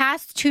in the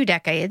past 2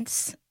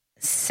 decades,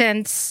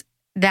 since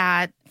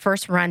that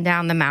first run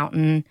down the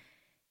mountain,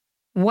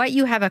 what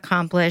you have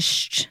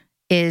accomplished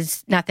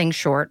is nothing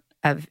short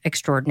of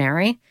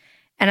extraordinary.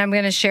 And I'm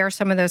going to share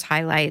some of those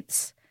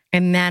highlights.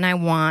 And then I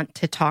want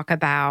to talk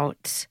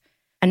about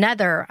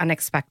another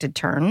unexpected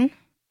turn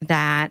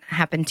that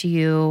happened to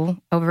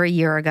you over a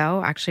year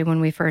ago, actually, when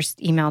we first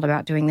emailed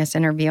about doing this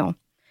interview.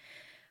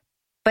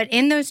 But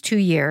in those 2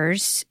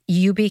 years,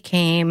 you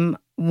became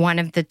one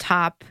of the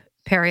top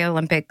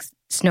Paralympic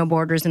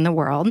snowboarders in the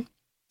world.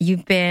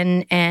 You've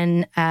been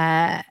in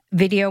a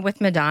video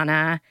with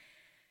Madonna.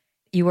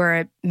 You were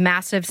a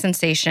massive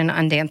sensation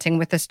on Dancing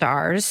with the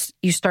Stars.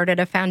 You started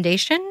a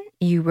foundation.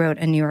 You wrote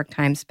a New York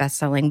Times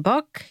bestselling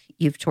book.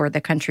 You've toured the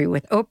country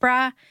with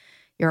Oprah.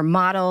 You're a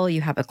model.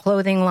 You have a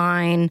clothing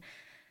line.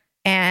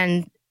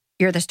 And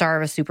you're the star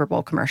of a Super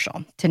Bowl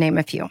commercial, to name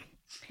a few.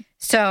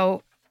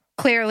 So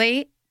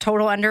clearly,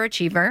 total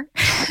underachiever.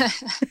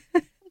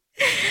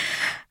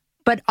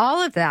 But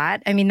all of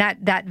that, I mean,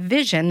 that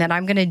vision that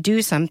I'm going to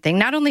do something,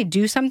 not only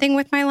do something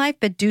with my life,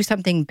 but do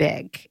something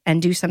big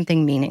and do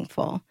something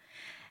meaningful.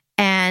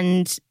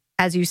 And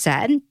as you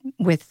said,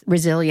 with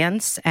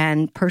resilience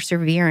and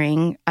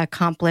persevering,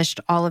 accomplished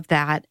all of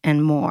that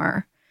and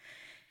more.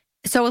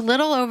 So a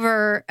little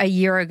over a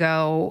year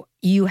ago,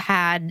 you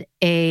had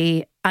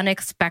an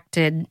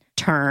unexpected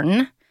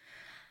turn.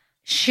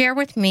 Share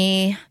with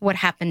me what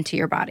happened to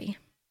your body.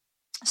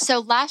 So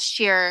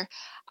last year,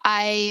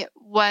 I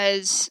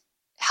was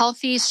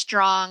healthy,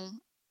 strong,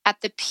 at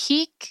the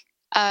peak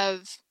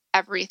of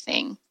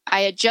everything.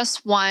 I had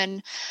just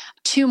won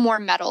 2 more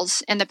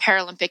medals in the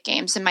Paralympic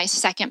Games, in my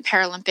second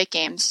Paralympic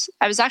Games.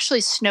 I was actually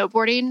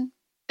snowboarding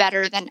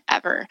better than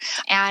ever.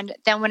 And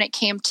then when it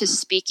came to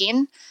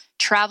speaking,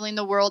 traveling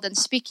the world and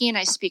speaking,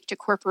 I speak to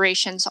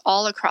corporations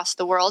all across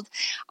the world.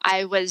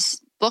 I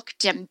was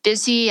booked and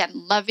busy and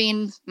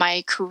loving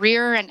my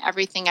career and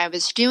everything I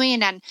was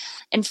doing. And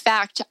in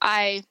fact,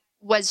 I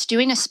was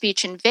doing a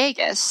speech in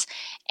Vegas.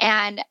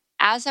 And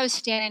as I was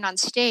standing on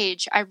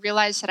stage, I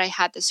realized that I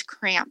had this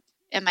cramp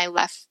in my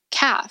left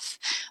calf.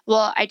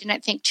 Well, I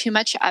didn't think too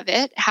much of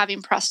it.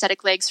 Having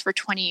prosthetic legs for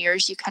 20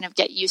 years, you kind of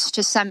get used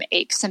to some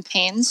aches and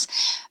pains.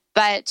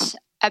 But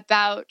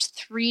about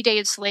 3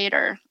 days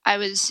later, I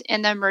was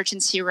in the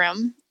emergency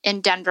room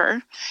in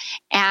Denver,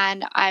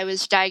 and I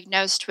was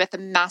diagnosed with a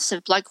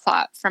massive blood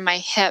clot from my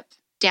hip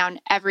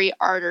down every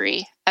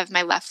artery of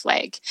my left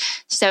leg.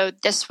 So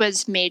this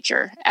was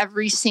major.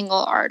 Every single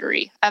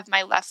artery of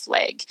my left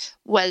leg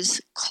was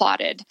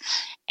clotted.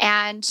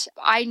 And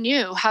I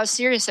knew how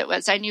serious it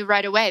was. I knew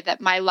right away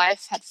that my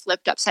life had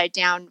flipped upside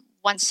down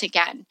once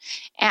again.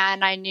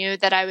 And I knew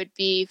that I would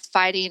be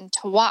fighting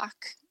to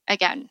walk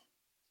again.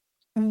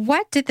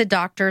 What did the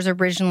doctors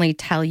originally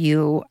tell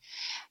you?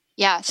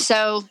 Yeah,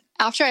 so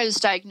after I was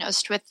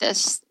diagnosed with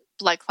this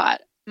blood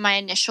clot, my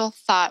initial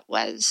thought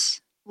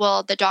was,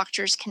 well, the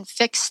doctors can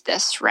fix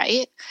this,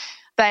 right?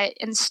 But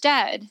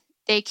instead,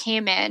 they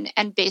came in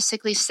and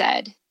basically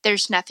said,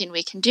 there's nothing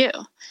we can do.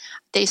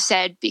 They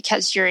said,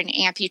 because you're an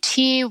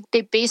amputee,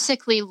 they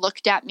basically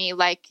looked at me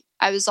like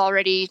I was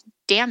already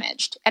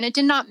damaged. And it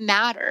did not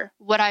matter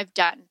what I've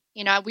done.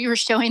 You know, we were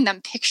showing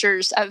them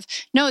pictures of,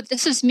 no,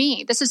 this is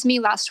me. This is me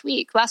last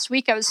week. Last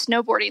week, I was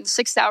snowboarding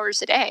 6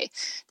 hours a day.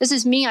 This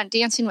is me on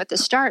Dancing with the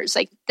Stars.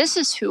 Like, this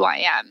is who I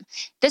am.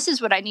 This is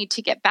what I need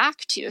to get back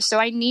to. So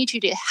I need you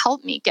to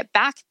help me get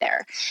back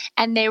there.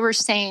 And they were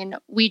saying,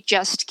 we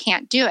just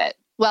can't do it.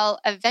 Well,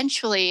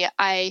 eventually,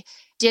 I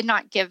did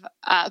not give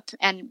up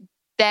and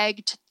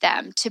begged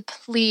them to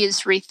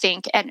please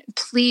rethink and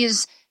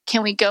please,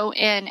 can we go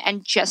in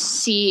and just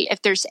see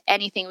if there's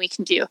anything we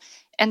can do?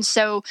 And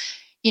so,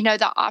 you know,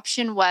 the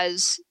option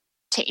was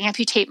to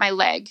amputate my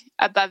leg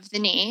above the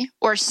knee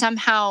or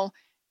somehow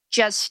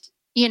just,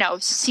 you know,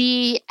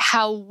 see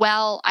how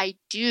well I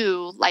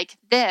do like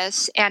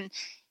this. And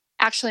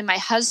actually, my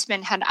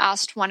husband had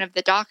asked one of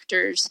the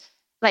doctors,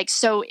 like,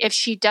 so if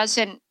she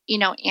doesn't, you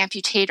know,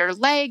 amputate her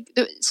leg,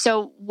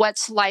 so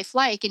what's life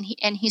like?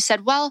 And he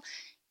said, well,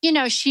 you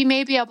know, she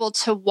may be able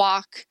to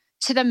walk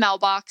to the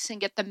mailbox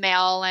and get the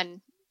mail and,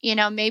 you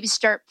know, maybe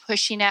start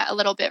pushing it a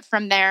little bit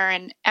from there.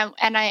 And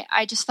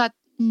I just thought,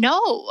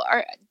 no,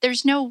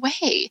 there's no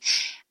way.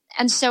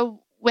 And so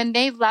when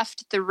they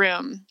left the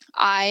room,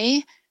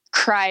 I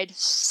cried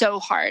so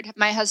hard.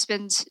 My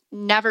husband's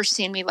never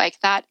seen me like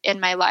that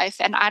in my life.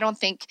 And I don't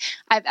think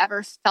I've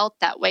ever felt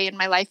that way in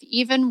my life,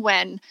 even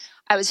when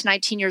I was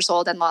 19 years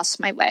old and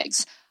lost my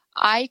legs.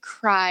 I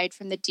cried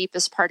from the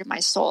deepest part of my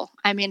soul.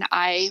 I mean,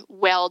 I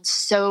wailed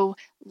so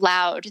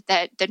loud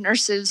that the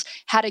nurses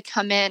had to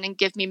come in and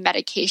give me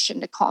medication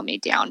to calm me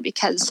down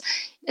because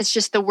it's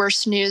just the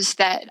worst news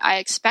that I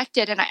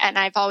expected. And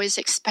I've always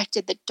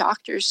expected the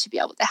doctors to be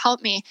able to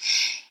help me.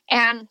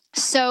 And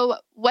so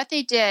what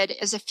they did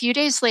is a few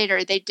days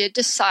later, they did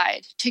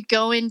decide to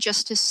go in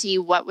just to see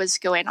what was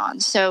going on.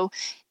 So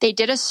they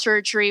did a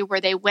surgery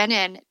where they went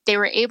in. They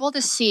were able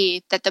to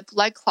see that the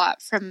blood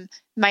clot from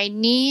my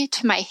knee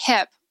to my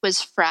hip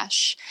was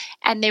fresh.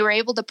 And they were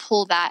able to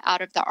pull that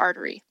out of the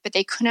artery, but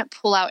they couldn't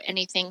pull out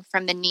anything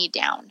from the knee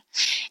down.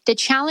 The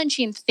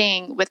challenging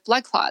thing with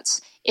blood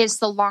clots is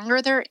the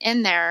longer they're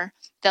in there,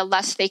 the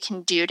less they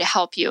can do to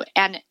help you.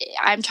 And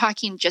I'm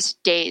talking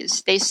just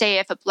days. They say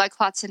if a blood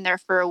clot's in there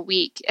for a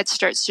week, it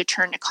starts to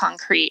turn to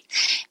concrete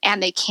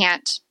and they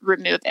can't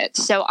remove it.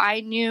 So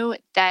I knew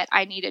that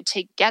I needed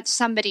to get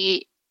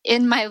somebody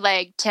in my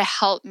leg to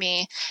help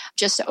me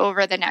just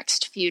over the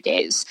next few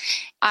days.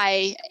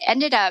 I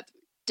ended up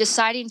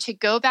deciding to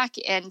go back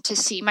in to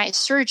see my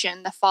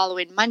surgeon the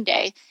following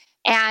Monday.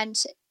 And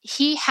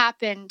he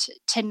happened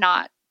to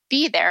not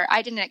be there.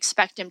 I didn't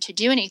expect him to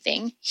do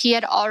anything. He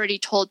had already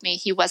told me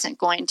he wasn't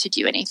going to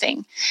do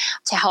anything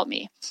to help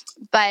me.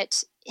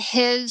 But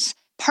his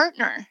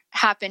partner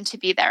happened to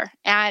be there.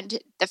 And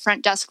the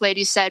front desk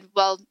lady said,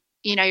 well,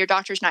 your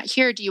doctor's not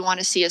here. Do you want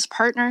to see his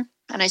partner?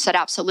 And I said,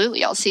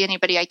 absolutely. I'll see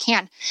anybody I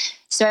can.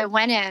 So I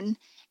went in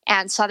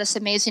and saw this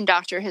amazing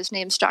doctor. His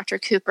name's Dr.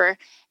 Cooper.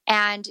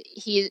 And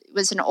he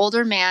was an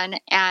older man,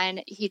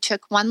 and he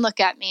took one look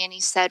at me and he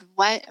said,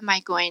 what am I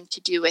going to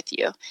do with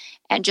you?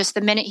 And just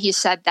the minute he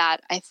said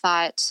that, I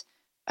thought,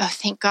 oh,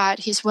 thank God,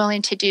 he's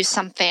willing to do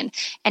something.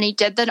 And he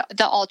did the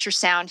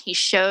ultrasound. He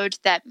showed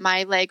that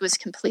my leg was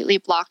completely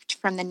blocked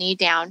from the knee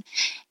down.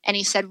 And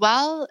he said,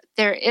 well,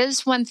 there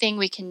is one thing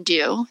we can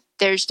do.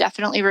 There's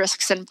definitely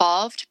risks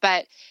involved,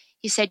 but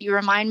he said, you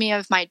remind me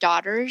of my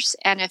daughters.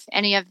 And if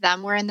any of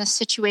them were in this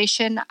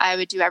situation, I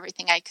would do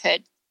everything I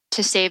could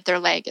to save their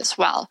leg as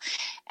well.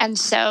 And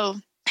so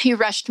he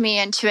rushed me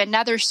into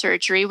another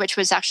surgery, which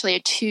was actually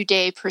a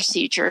 2-day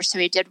procedure. So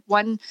he did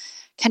one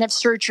kind of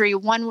surgery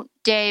one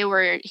day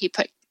where he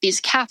put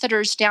these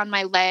catheters down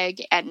my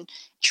leg and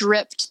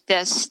dripped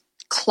this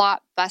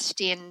clot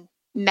busting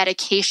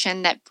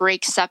medication that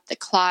breaks up the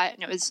clot.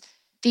 And it was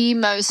the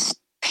most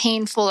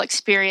painful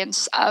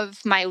experience of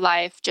my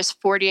life,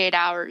 just 48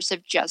 hours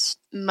of just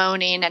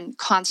moaning and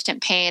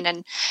constant pain.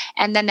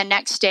 And then the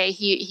next day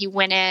he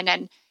went in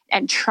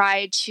and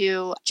tried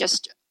to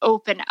just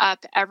open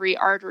up every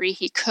artery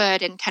he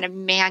could and kind of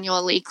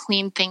manually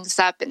clean things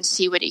up and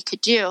see what he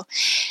could do.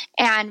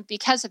 And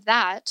because of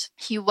that,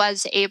 he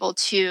was able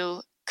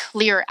to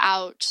clear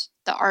out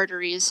the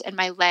arteries in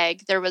my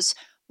leg. There was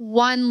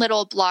one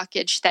little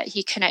blockage that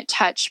he couldn't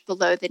touch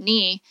below the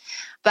knee,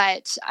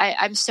 but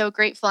I'm so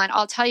grateful. And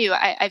I'll tell you,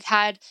 I've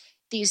had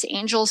these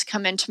angels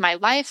come into my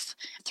life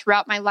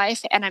throughout my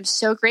life, and I'm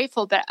so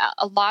grateful, but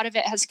a lot of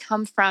it has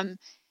come from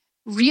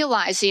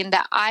realizing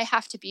that I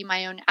have to be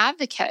my own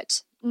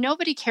advocate.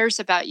 Nobody cares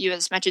about you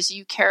as much as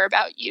you care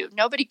about you.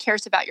 Nobody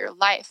cares about your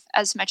life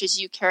as much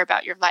as you care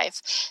about your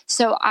life.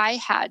 So I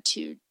had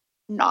to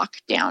knock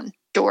down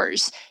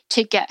doors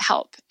to get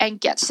help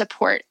and get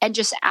support and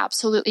just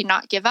absolutely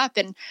not give up.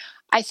 And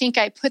I think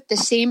I put the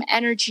same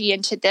energy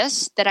into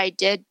this that I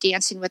did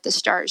Dancing with the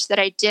Stars, that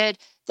I did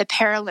the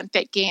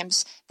Paralympic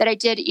Games, that I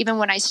did even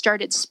when I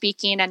started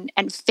speaking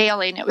and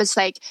failing. It was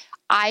like,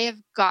 I have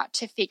got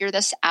to figure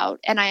this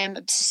out. And I am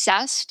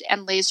obsessed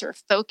and laser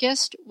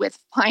focused with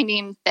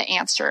finding the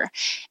answer.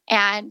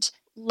 And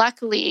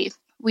luckily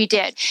we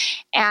did.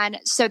 And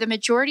so the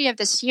majority of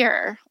this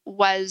year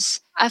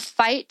was a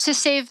fight to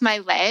save my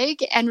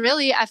leg and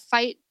really a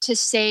fight to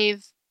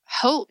save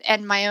hope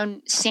and my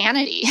own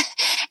sanity.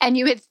 And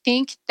you would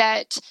think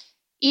that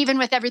even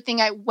with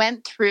everything I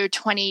went through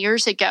 20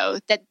 years ago,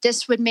 that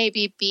this would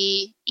maybe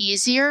be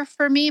easier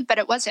for me, but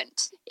it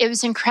wasn't. It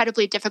was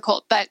incredibly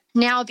difficult. But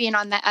now being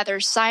on the other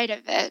side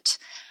of it,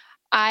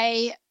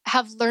 I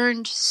have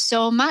learned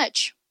so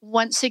much.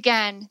 Once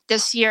again,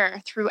 this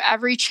year, through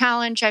every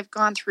challenge I've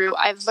gone through,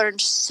 I've learned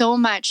so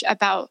much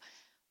about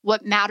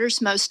what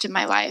matters most in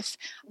my life,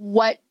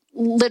 what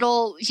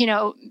little,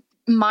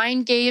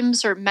 mind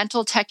games or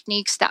mental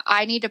techniques that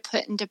I need to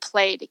put into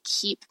play to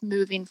keep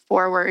moving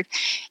forward.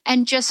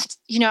 And just,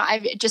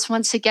 I've just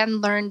once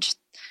again learned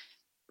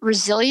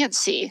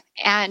resiliency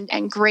and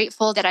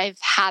grateful that I've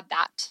had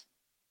that.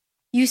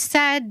 You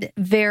said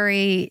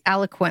very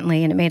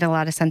eloquently, and it made a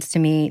lot of sense to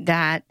me,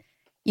 that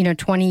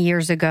 20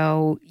 years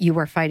ago, you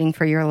were fighting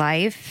for your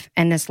life.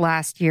 And this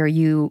last year,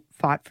 you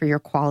fought for your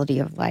quality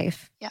of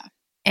life. Yeah.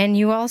 And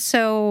you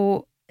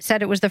also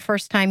said it was the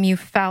first time you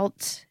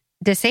felt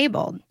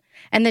disabled.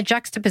 And the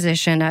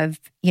juxtaposition of,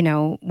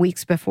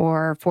 weeks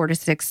before, 4 to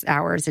 6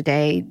 hours a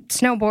day,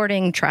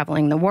 snowboarding,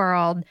 traveling the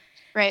world,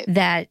 right,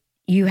 that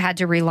you had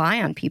to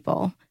rely on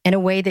people in a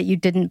way that you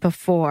didn't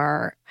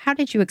before. How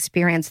did you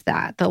experience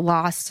that? The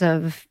loss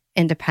of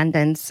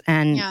independence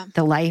and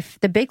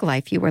the big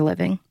life you were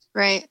living?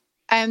 Right.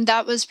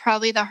 That was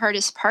probably the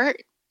hardest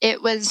part.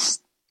 It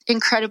was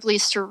incredibly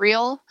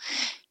surreal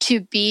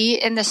to be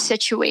in the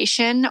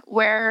situation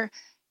where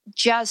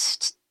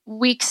just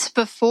weeks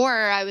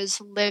before I was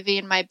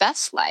living my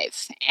best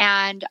life.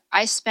 And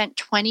I spent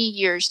 20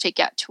 years to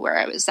get to where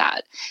I was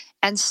at.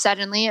 And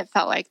suddenly it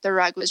felt like the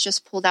rug was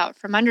just pulled out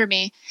from under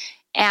me.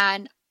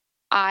 And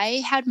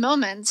I had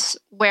moments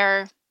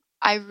where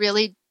I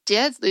really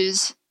did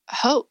lose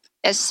hope,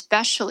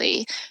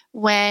 especially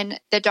when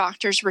the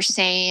doctors were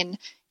saying,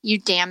 you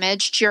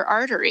damaged your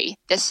artery.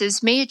 This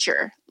is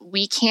major.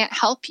 We can't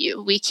help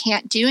you. We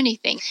can't do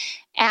anything.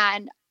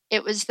 And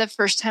it was the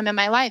first time in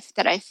my life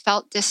that I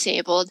felt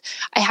disabled.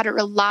 I had to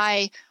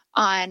rely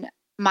on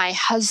my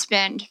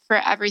husband for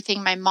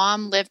everything. My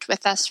mom lived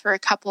with us for a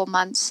couple of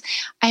months.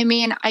 I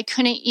mean, I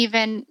couldn't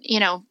even,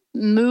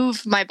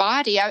 move my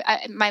body.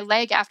 My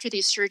leg after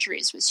these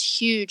surgeries was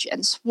huge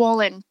and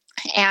swollen,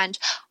 and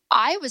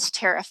I was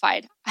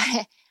terrified.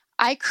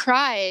 I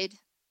cried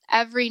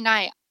every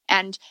night,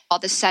 and all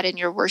of a sudden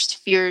your worst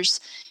fears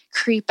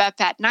creep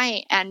up at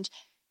night. And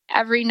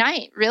every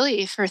night,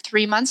 really, for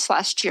 3 months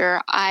last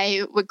year,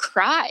 I would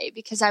cry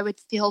because I would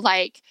feel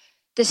like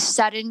this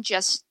sudden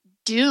just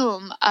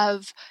doom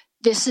of,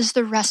 this is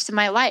the rest of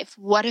my life.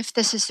 What if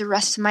this is the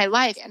rest of my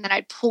life? And then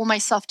I'd pull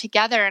myself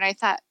together and I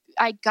thought,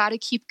 I got to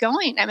keep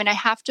going. I mean, I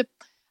have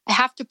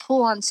to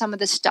pull on some of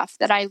the stuff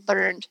that I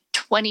learned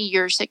 20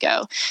 years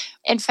ago.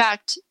 In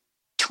fact,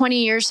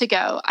 20 years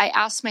ago, I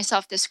asked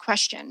myself this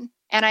question,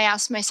 and I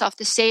asked myself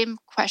the same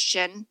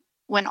question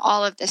when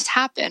all of this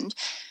happened,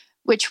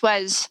 which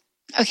was,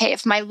 okay,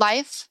 if my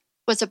life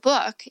was a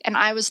book and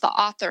I was the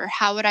author,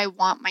 how would I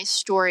want my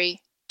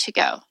story to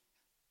go?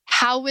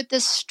 How would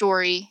this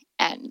story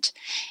end?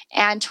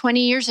 And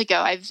 20 years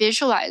ago, I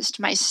visualized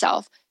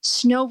myself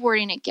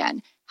snowboarding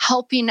again,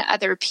 helping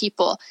other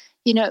people.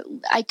 You know,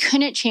 I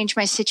couldn't change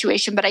my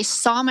situation, but I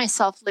saw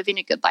myself living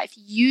a good life,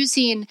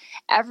 using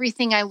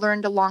everything I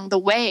learned along the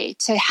way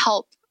to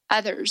help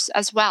others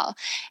as well.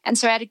 And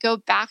so I had to go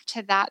back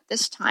to that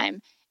this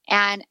time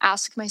and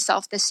ask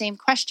myself the same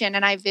question.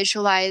 And I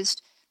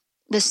visualized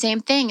the same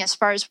thing as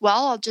far as,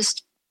 well, I'll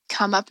just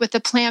come up with a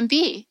plan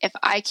B. If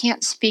I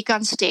can't speak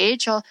on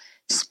stage, I'll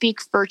speak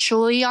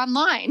virtually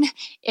online.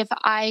 If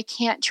I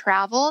can't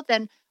travel,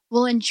 then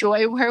we'll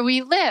enjoy where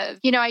we live.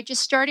 You know, I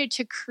just started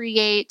to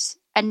create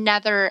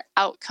another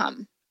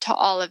outcome to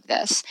all of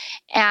this.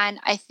 And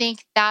I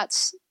think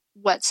that's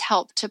what's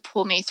helped to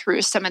pull me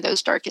through some of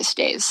those darkest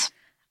days.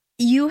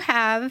 You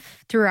have,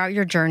 throughout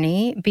your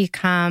journey,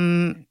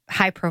 become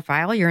high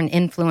profile. You're an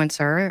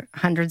influencer.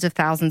 Hundreds of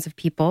thousands of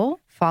people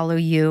follow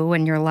you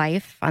and your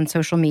life on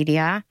social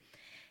media.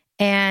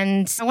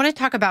 And I want to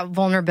talk about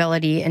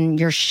vulnerability and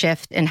your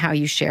shift in how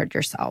you shared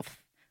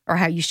yourself, or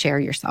how you share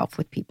yourself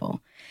with people.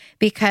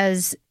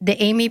 Because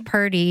the Amy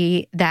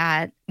Purdy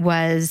that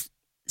was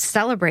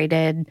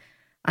celebrated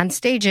on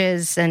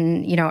stages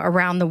and, you know,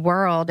 around the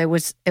world, it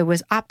was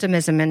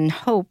optimism and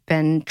hope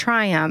and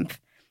triumph.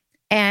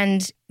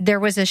 And there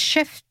was a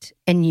shift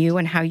in you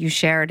and how you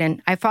shared.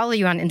 And I follow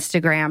you on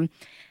Instagram.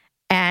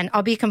 And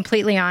I'll be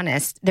completely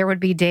honest, there would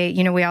be days,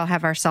 you know, we all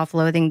have our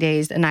self-loathing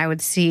days. And I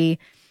would see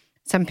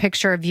some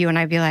picture of you and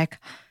I'd be like,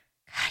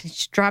 God,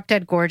 she's drop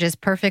dead gorgeous,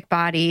 perfect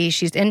body.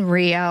 She's in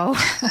Rio.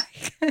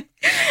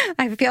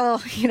 I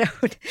feel,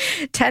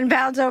 10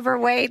 pounds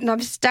overweight and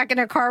I'm stuck in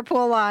a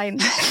carpool line.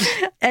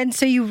 And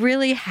so you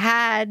really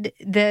had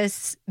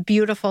this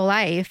beautiful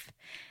life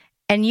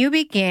and you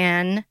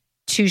began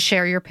to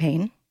share your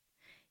pain.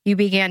 You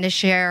began to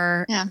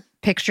share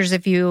pictures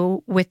of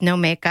you with no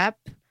makeup,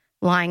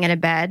 lying in a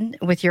bed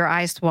with your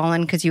eyes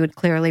swollen because you had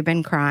clearly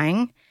been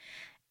crying.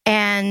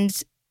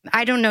 And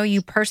I don't know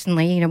you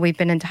personally, we've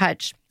been in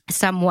touch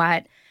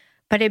somewhat,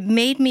 but it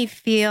made me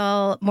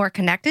feel more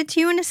connected to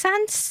you in a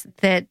sense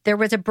that there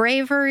was a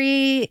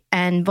bravery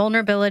and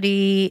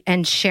vulnerability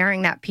and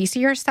sharing that piece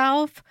of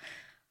yourself.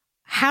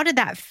 How did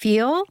that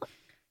feel?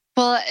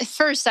 Well, at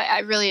first, I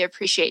really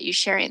appreciate you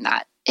sharing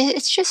that.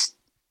 It's just,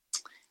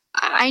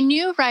 I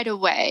knew right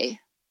away,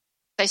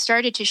 I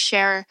started to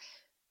share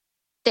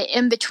the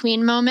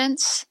in-between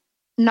moments,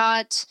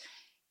 not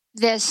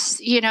this,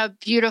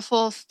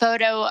 beautiful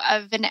photo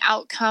of an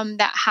outcome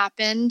that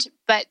happened,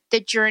 but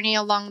the journey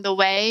along the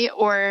way,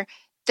 or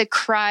the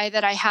cry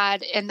that I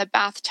had in the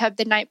bathtub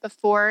the night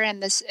before,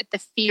 and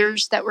the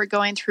fears that were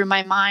going through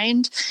my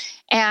mind,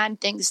 and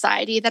the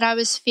anxiety that I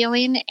was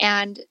feeling,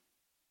 and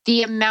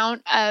the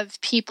amount of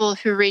people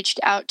who reached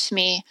out to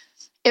me.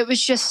 It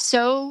was just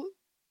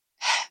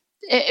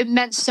it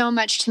meant so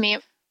much to me.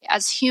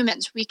 As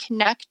humans, we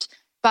connect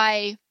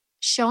by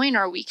showing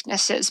our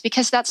weaknesses,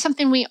 because that's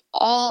something we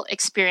all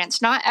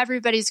experience. Not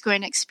everybody's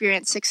going to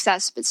experience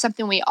success, but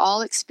something we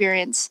all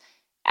experience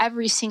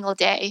every single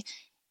day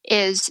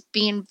is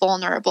being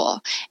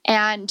vulnerable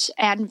and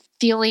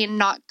feeling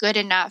not good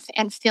enough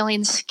and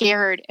feeling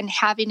scared and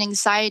having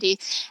anxiety.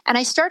 And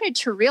I started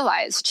to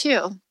realize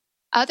too,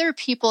 other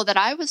people that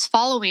I was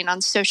following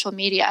on social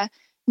media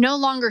no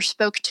longer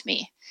spoke to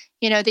me.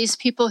 These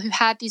people who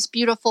had these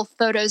beautiful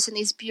photos and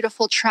these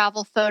beautiful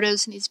travel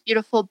photos and these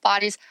beautiful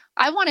bodies,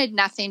 I wanted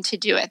nothing to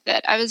do with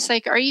it. I was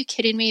like, are you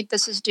kidding me?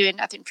 This is doing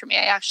nothing for me.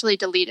 I actually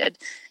deleted,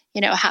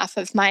 half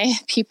of my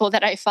people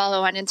that I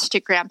follow on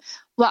Instagram.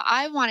 What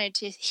I wanted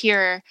to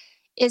hear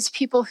is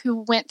people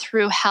who went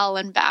through hell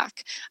and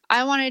back.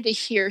 I wanted to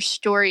hear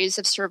stories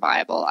of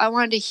survival. I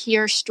wanted to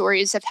hear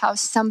stories of how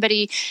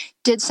somebody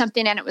did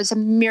something and it was a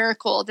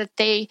miracle that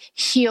they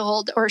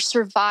healed or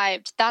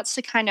survived. That's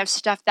the kind of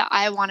stuff that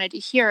I wanted to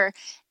hear.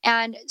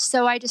 And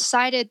so I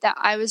decided that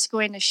I was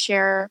going to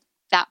share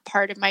that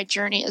part of my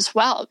journey as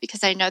well,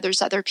 because I know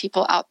there's other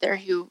people out there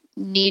who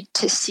need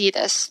to see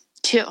this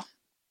too.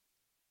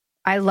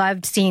 I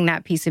loved seeing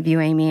that piece of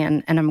you, Amy,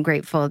 and I'm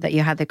grateful that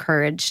you had the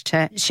courage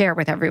to share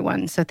with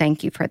everyone. So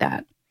thank you for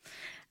that.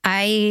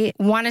 I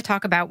want to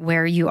talk about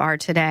where you are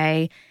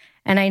today.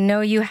 And I know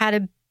you had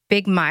a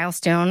big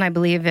milestone. I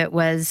believe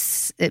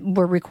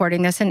we're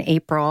recording this in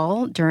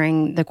April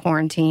during the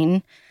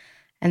quarantine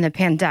and the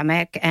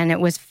pandemic. And it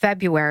was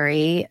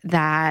February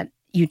that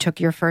you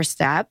took your first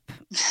step,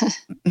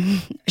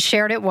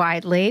 shared it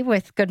widely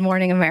with Good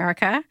Morning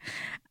America.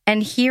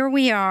 And here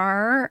we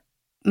are.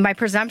 My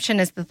presumption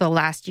is that the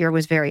last year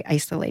was very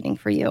isolating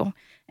for you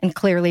and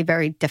clearly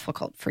very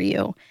difficult for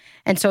you.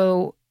 And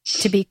so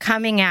to be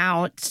coming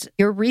out,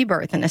 your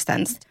rebirth in a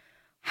sense,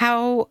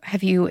 how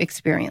have you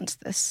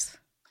experienced this?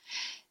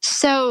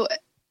 So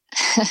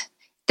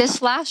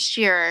this last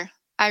year,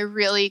 I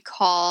really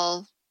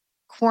call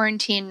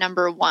quarantine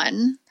number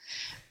one,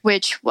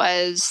 which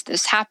was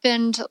this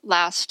happened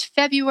last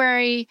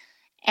February.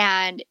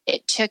 And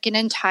it took an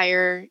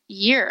entire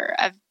year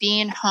of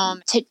being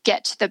home to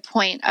get to the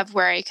point of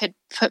where I could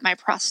put my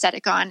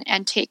prosthetic on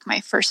and take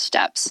my first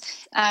steps.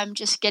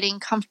 Just getting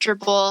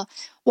comfortable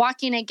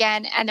walking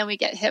again. And then we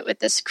get hit with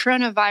this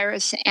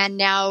coronavirus. And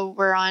now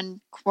we're on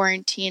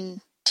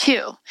quarantine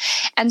too.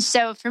 And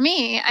so for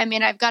me, I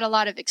mean, I've got a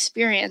lot of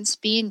experience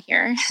being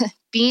here,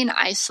 being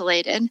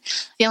isolated,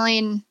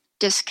 feeling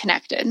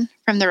disconnected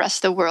from the rest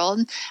of the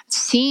world,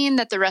 seeing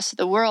that the rest of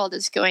the world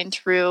is going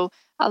through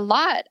a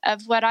lot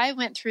of what I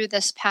went through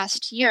this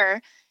past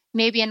year,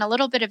 maybe in a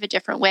little bit of a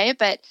different way,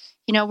 but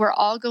we're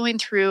all going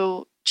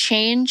through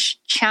change,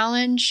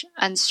 challenge,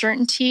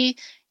 uncertainty,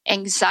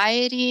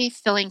 anxiety,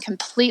 feeling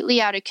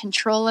completely out of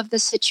control of the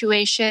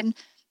situation,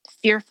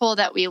 fearful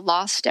that we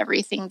lost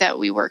everything that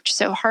we worked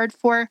so hard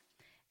for.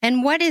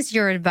 And what is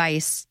your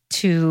advice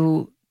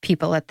to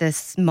people at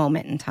this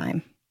moment in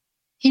time?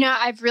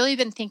 I've really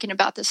been thinking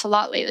about this a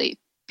lot lately,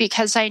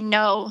 because I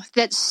know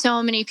that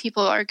so many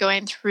people are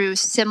going through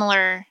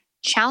similar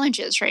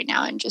challenges right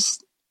now, and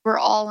just we're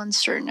all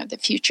uncertain of the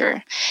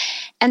future.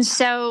 And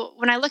so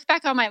when I look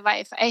back on my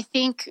life, I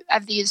think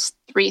of these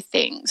three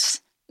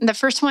things. The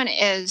first one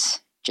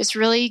is just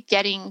really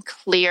getting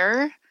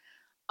clear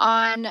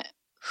on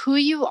who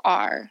you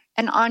are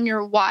and on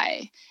your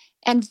why,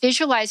 and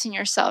visualizing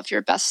yourself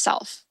your best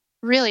self.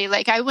 Really,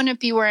 I wouldn't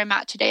be where I'm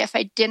at today if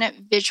I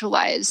didn't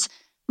visualize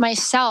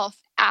myself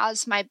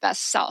as my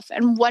best self.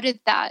 And what did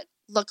that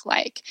look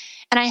like?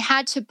 And I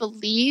had to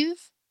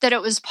believe that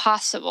it was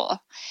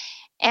possible.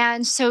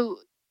 And so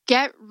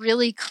get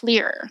really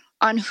clear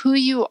on who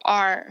you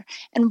are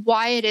and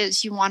why it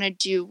is you want to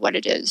do what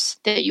it is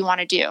that you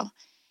want to do.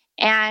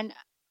 And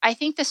I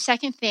think the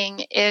second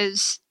thing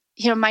is,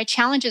 my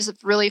challenges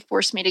have really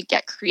forced me to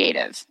get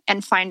creative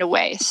and find a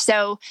way.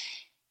 So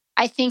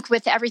I think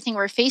with everything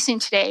we're facing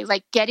today,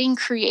 getting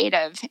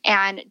creative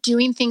and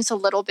doing things a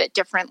little bit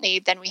differently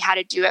than we had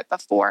to do it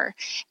before,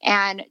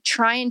 and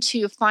trying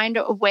to find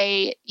a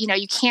way,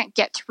 you can't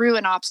get through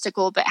an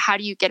obstacle, but how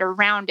do you get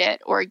around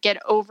it or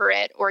get over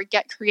it or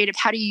get creative?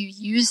 How do you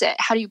use it?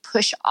 How do you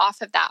push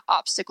off of that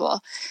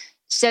obstacle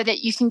so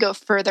that you can go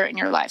further in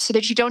your life, so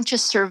that you don't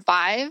just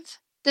survive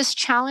this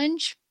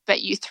challenge,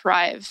 but you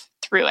thrive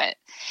through it?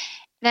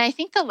 And I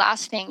think the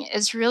last thing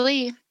is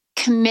really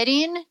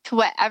committing to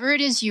whatever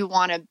it is you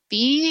want to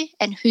be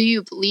and who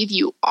you believe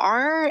you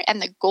are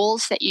and the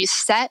goals that you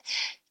set.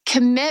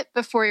 Commit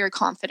before you're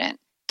confident.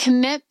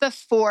 Commit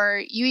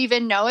before you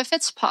even know if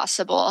it's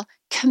possible.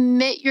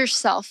 Commit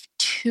yourself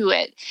to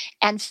it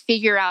and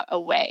figure out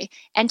a way,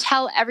 and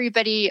tell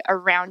everybody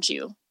around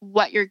you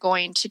what you're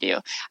going to do.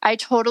 I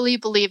totally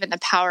believe in the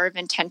power of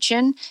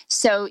intention.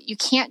 So you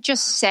can't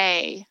just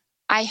say,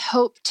 I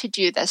hope to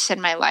do this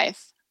in my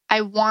life. I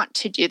want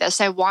to do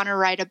this. I want to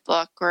write a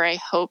book, or I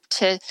hope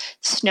to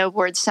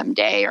snowboard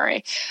someday, or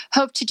I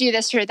hope to do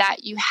this or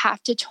that. You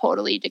have to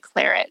totally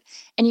declare it,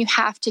 and you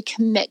have to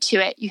commit to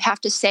it. You have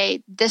to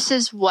say, this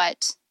is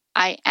what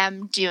I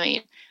am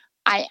doing.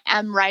 I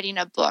am writing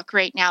a book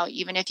right now,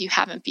 even if you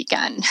haven't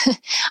begun.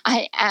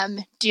 I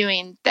am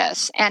doing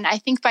this. And I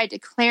think by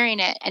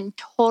declaring it and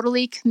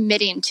totally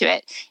committing to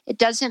it, it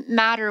doesn't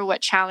matter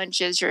what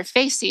challenges you're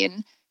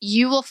facing,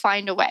 you will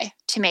find a way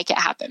to make it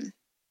happen.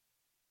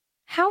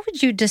 How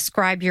would you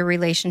describe your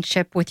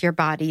relationship with your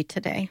body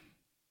today?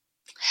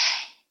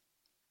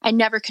 I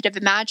never could have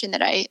imagined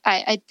that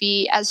I'd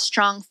be as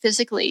strong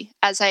physically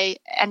as I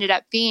ended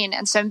up being.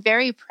 And so I'm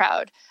very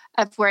proud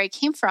of where I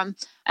came from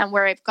and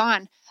where I've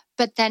gone.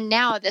 But then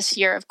now this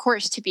year, of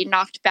course, to be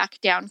knocked back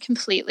down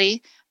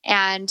completely.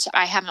 And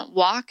I haven't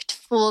walked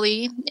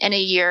fully in a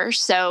year.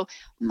 So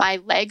my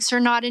legs are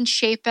not in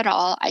shape at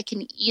all. I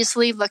can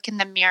easily look in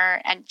the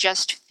mirror and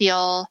just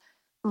feel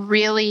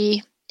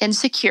really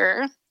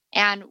insecure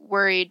and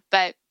worried,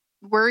 but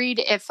worried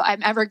if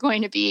I'm ever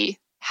going to be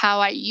how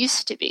I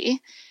used to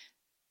be.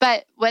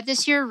 But what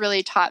this year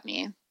really taught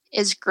me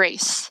is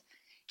grace,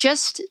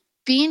 just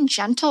being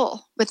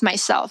gentle with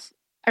myself.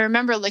 I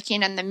remember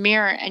looking in the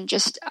mirror and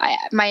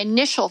my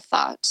initial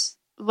thought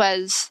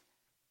was,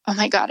 oh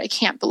my God, I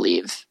can't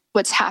believe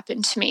what's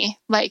happened to me.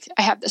 I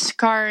have this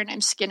scar and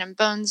I'm skin and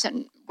bones,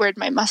 and where'd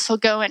my muscle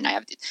go? And I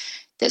have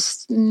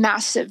this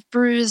massive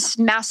bruise.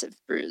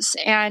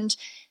 And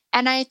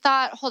I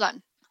thought, hold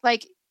on.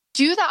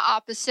 Do the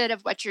opposite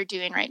of what you're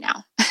doing right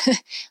now.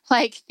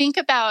 Think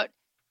about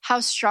how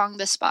strong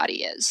this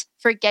body is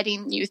for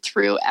getting you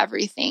through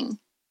everything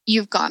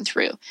you've gone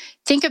through.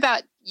 Think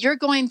about you're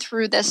going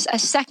through this a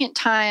second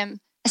time,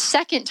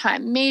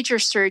 major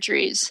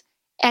surgeries,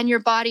 and your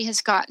body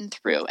has gotten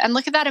through. And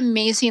look at that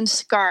amazing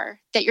scar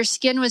that your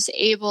skin was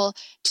able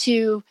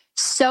to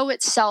sew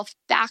itself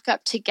back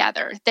up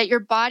together, that your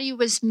body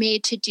was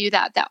made to do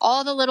that, that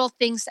all the little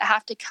things that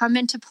have to come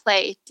into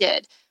play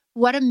did.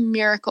 What a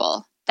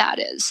miracle that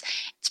is.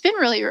 It's been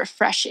really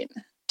refreshing,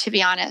 to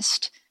be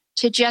honest,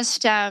 to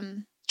just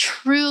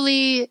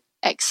truly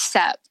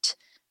accept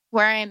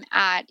where I'm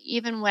at,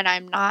 even when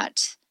I'm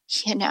not,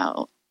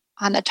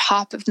 on the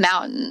top of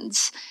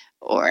mountains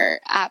or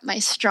at my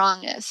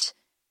strongest.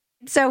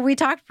 So we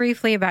talked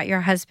briefly about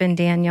your husband,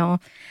 Daniel.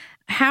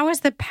 How has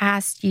the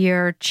past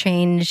year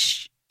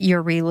changed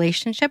your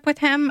relationship with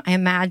him? I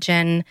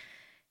imagine,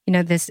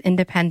 this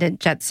independent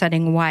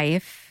jet-setting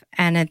wife,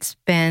 and it's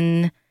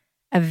been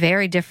a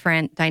very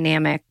different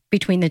dynamic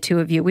between the two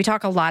of you. We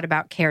talk a lot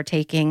about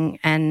caretaking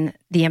and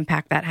the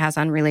impact that has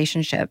on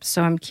relationships.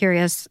 So I'm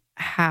curious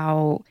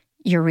how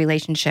your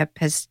relationship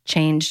has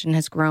changed and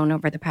has grown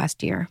over the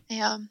past year.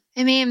 Yeah.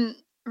 I mean,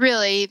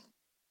 really,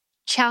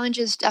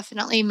 challenges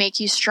definitely make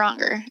you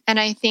stronger. And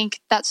I think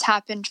that's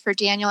happened for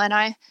Daniel and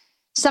I.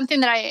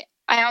 Something that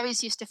I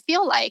always used to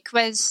feel like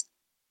was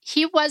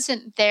he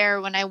wasn't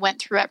there when I went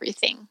through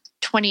everything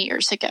 20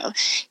 years ago.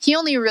 He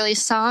only really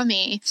saw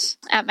me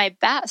at my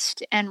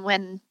best and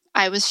when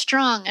I was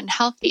strong and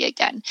healthy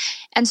again.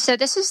 And so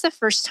this is the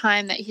first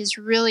time that he's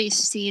really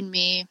seen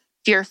me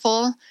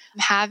fearful,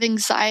 have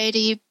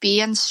anxiety, be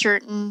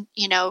uncertain,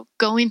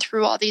 going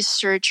through all these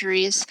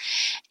surgeries.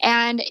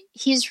 And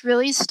he's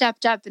really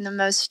stepped up in the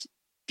most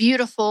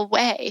beautiful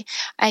way.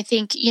 I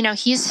think,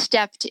 he's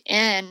stepped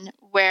in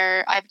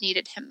where I've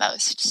needed him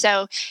most.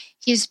 So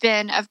he's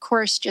been, of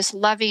course, just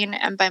loving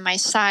and by my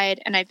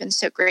side. And I've been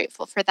so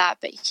grateful for that.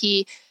 But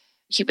he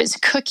was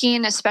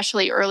cooking,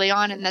 especially early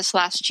on in this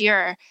last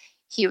year.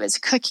 He was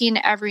cooking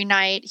every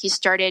night. He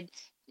started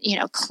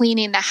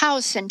cleaning the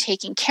house and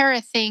taking care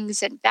of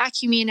things and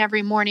vacuuming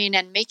every morning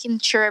and making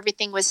sure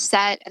everything was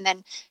set and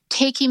then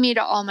taking me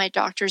to all my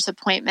doctor's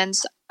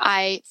appointments.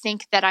 I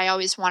think that I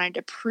always wanted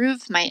to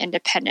prove my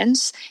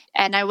independence,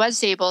 and I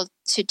was able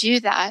to do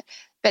that.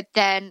 But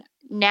then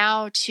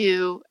now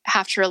to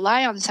have to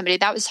rely on somebody,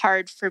 that was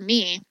hard for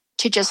me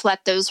to just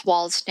let those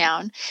walls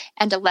down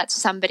and to let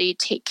somebody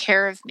take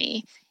care of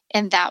me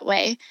in that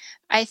way.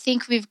 I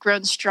think we've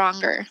grown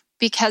stronger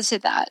because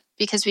of that,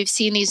 because we've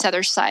seen these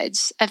other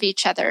sides of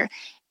each other.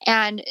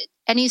 And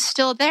he's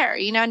still there,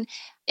 and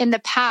in the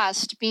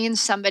past, being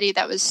somebody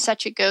that was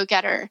such a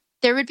go-getter,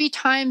 there would be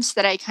times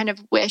that I kind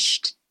of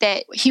wished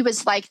that he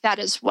was like that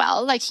as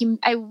well.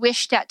 I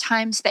wished at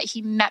times that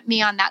he met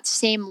me on that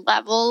same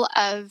level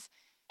of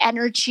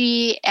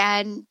energy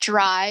and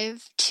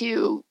drive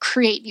to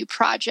create new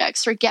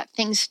projects or get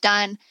things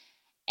done.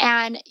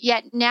 And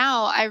yet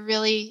now I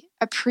really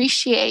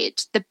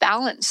appreciate the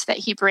balance that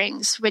he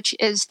brings, which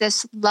is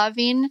this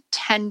loving,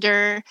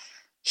 tender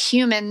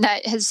human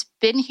that has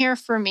been here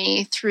for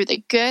me through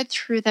the good,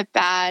 through the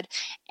bad.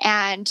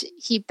 And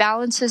he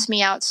balances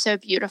me out so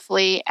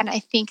beautifully. And I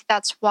think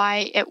that's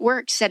why it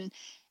works. And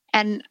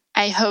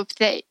I hope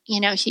that,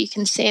 he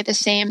can say the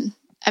same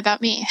about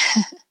me.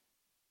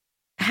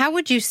 How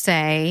would you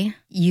say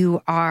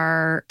you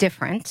are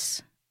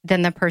different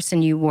than the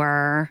person you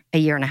were a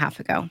year and a half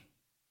ago?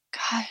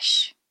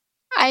 Gosh,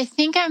 I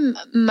think I'm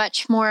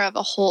much more of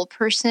a whole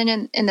person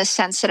in the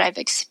sense that I've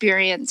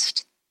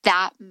experienced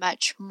that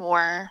much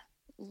more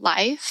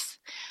life.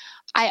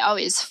 I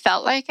always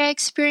felt like I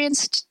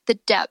experienced the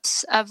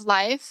depths of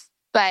life,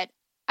 but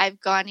I've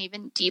gone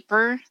even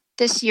deeper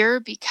this year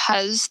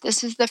because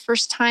this is the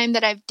first time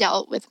that I've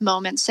dealt with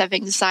moments of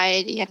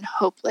anxiety and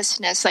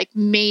hopelessness, like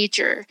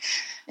major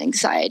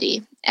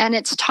anxiety. And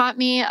it's taught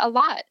me a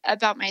lot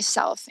about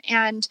myself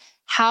and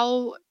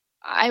how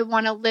I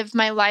want to live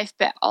my life,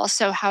 but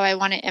also how I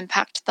want to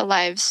impact the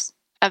lives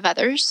of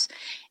others.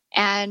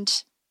 And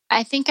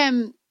I think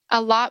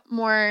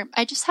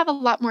I just have a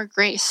lot more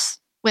grace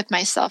with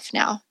myself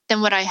now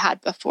than what I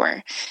had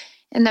before.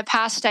 In the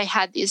past, I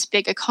had these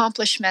big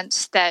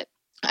accomplishments that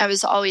I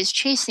was always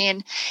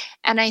chasing.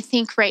 And I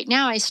think right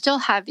now I still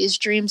have these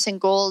dreams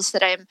and goals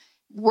that I'm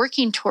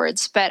working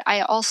towards, but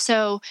I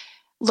also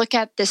look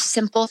at the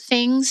simple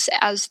things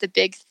as the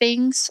big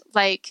things.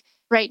 Like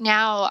right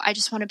now, I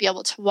just want to be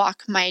able to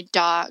walk my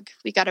dog.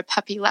 We got a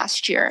puppy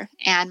last year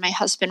and my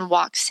husband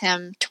walks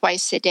him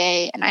twice a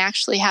day. And I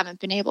actually haven't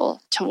been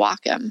able to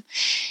walk him.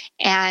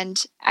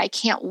 And I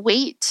can't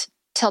wait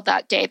till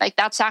that day. Like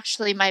that's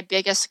actually my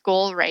biggest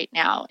goal right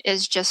now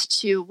is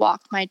just to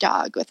walk my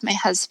dog with my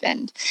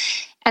husband.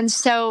 And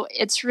so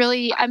it's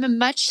really, I'm a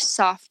much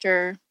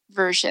softer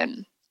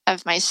version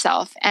of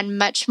myself and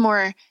much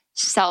more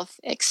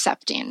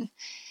self-accepting.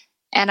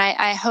 And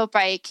I hope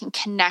I can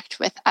connect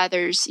with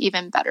others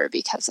even better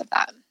because of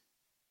that.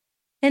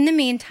 In the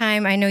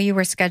meantime, I know you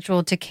were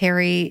scheduled to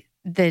carry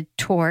the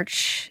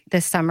torch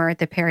this summer at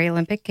the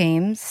Paralympic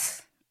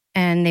Games,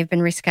 and they've been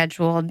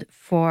rescheduled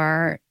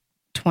for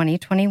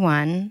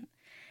 2021.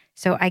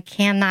 So I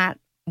cannot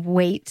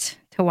wait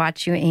to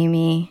watch you,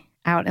 Amy,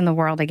 out in the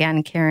world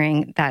again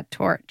carrying that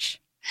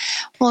torch.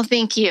 Well,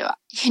 thank you.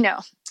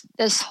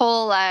 This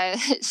whole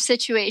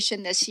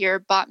situation this year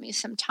bought me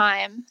some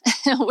time,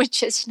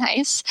 which is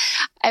nice.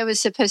 I was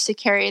supposed to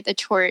carry the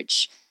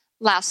torch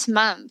last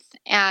month,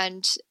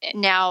 and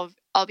now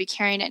I'll be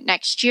carrying it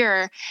next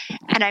year,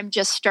 and I'm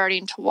just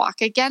starting to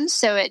walk again.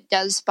 So it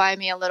does buy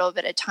me a little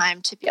bit of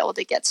time to be able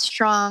to get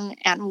strong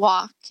and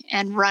walk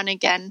and run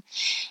again.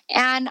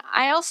 And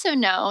I also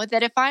know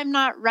that if I'm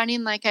not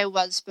running like I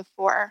was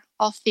before,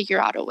 I'll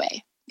figure out a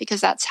way,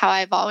 because that's how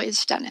I've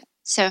always done it.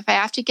 So if I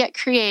have to get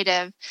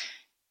creative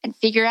and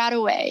figure out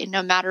a way,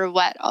 no matter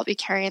what, I'll be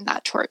carrying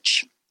that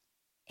torch.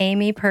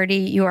 Amy Purdy,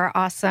 you are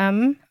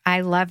awesome.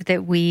 I love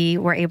that we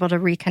were able to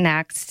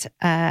reconnect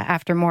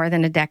after more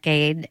than a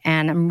decade,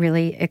 and I'm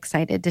really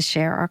excited to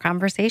share our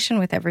conversation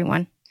with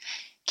everyone.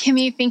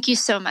 Kimmy, thank you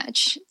so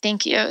much.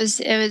 Thank you.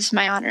 It was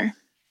my honor.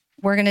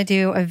 We're going to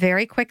do a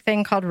very quick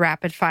thing called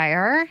rapid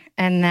fire,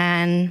 and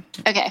then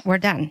we're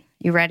done.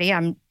 You ready?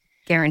 I'm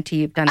guarantee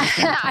you've done this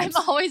many times.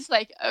 I'm always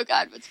like, oh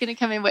God, what's going to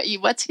come in?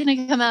 What's going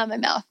to come out of my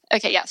mouth?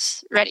 Okay,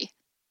 yes, ready.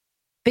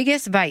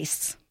 Biggest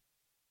vice?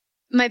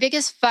 My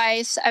biggest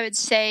vice, I would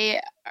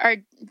say, are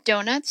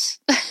donuts.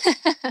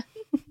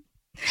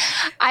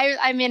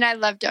 I mean, I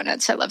love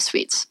donuts. I love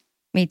sweets.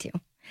 Me too.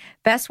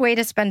 Best way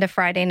to spend a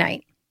Friday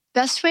night?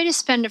 Best way to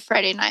spend a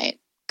Friday night?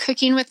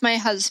 Cooking with my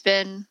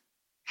husband,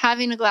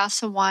 having a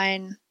glass of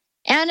wine,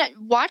 and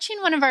watching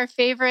one of our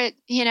favorite,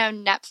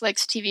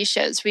 Netflix TV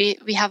shows. We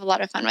have a lot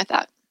of fun with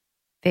that.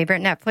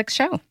 Favorite Netflix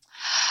show?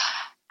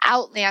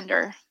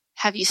 Outlander.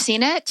 Have you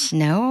seen it?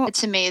 No.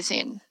 It's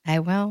amazing. I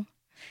will.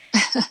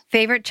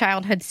 Favorite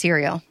childhood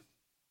cereal?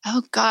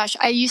 Oh gosh,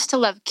 I used to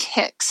love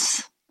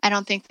Kix. I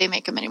don't think they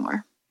make them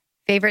anymore.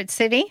 Favorite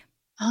city?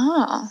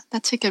 Oh,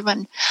 that's a good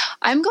one.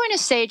 I'm going to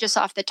say, just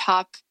off the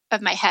top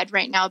of my head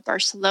right now,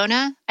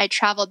 Barcelona. I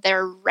traveled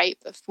there right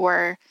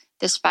before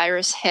this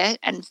virus hit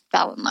and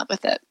fell in love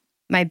with it.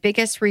 My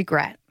biggest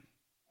regret?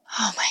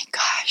 Oh my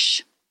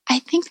gosh. I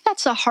think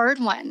that's a hard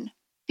one,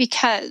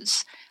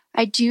 because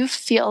I do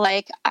feel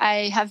like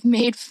I have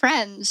made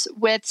friends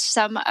with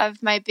some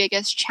of my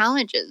biggest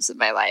challenges in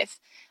my life.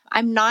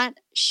 I'm not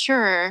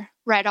sure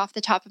right off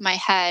the top of my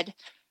head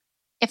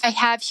if I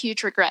have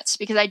huge regrets,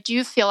 because I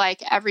do feel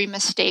like every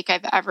mistake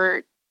I've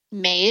ever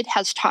made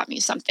has taught me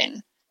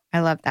something.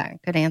 I love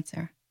that. Good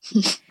answer.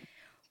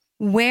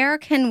 Where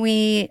can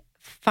we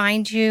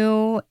find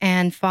you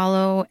and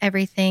follow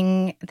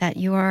everything that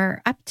you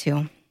are up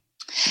to?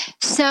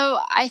 So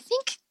I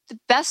think the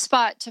best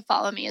spot to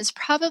follow me is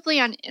probably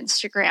on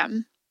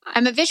Instagram.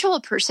 I'm a visual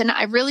person.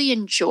 I really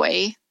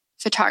enjoy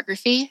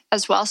photography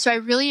as well. So I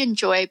really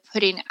enjoy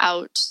putting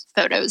out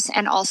photos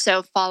and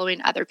also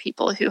following other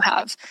people who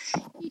have,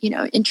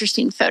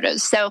 interesting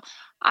photos. So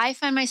I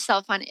find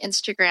myself on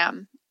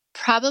Instagram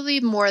probably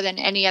more than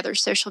any other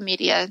social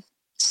media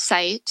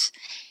site.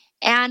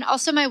 And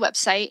also my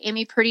website,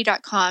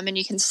 amypurdy.com, and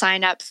you can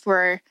sign up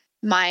for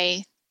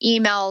my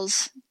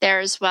emails there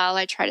as well.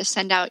 I try to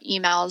send out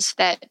emails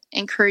that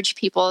encourage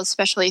people,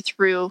 especially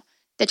through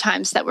the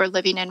times that we're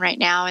living in right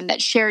now, and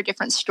that share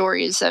different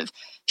stories of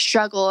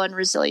struggle and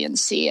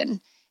resiliency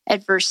and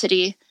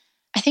adversity.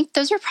 I think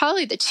those are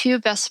probably the two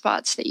best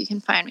spots that you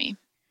can find me.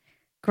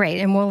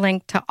 Great. And we'll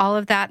link to all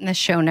of that in the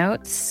show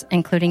notes,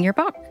 including your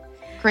book.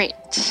 Great.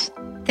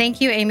 Thank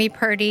you, Amy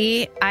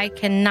Purdy. I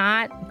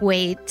cannot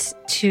wait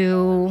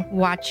to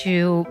watch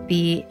you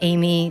be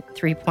Amy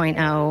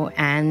 3.0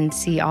 and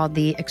see all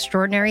the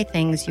extraordinary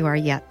things you are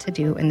yet to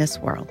do in this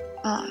world.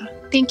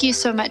 Thank you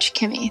so much,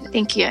 Kimmy.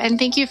 Thank you. And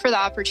thank you for the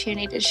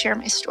opportunity to share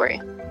my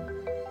story.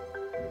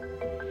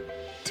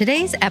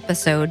 Today's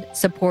episode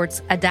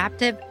supports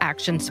Adaptive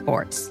Action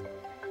Sports.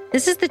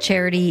 This is the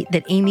charity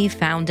that Amy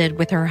founded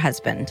with her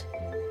husband.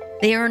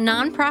 They are a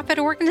nonprofit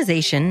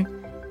organization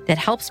that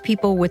helps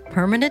people with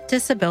permanent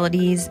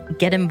disabilities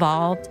get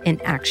involved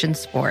in action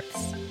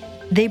sports.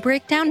 They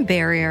break down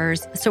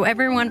barriers so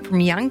everyone from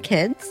young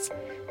kids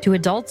to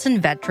adults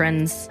and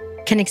veterans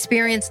can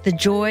experience the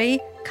joy,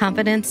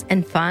 confidence,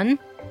 and fun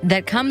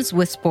that comes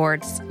with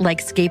sports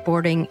like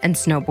skateboarding and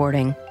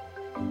snowboarding.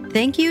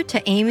 Thank you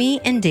to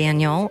Amy and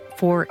Daniel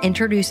for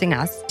introducing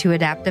us to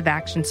Adaptive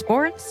Action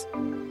Sports.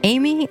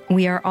 Amy,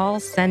 we are all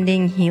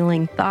sending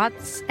healing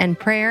thoughts and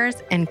prayers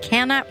and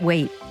cannot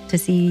wait to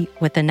see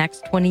what the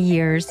next 20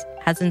 years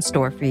has in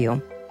store for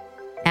you.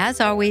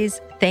 As always,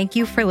 thank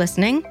you for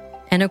listening,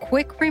 and a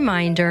quick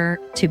reminder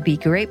to be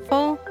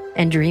grateful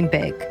and dream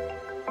big.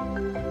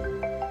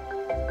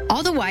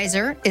 All the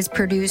Wiser is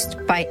produced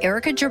by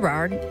Erica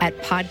Gerard at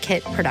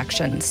Podkit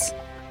Productions.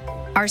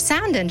 Our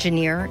sound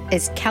engineer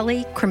is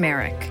Kelly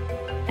Kramerick,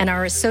 and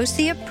our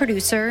associate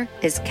producer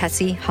is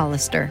Kessie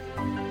Hollister.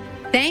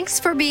 Thanks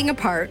for being a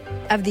part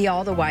of the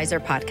All the Wiser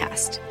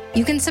podcast.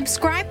 You can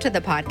subscribe to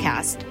the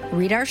podcast,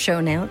 read our show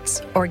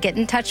notes, or get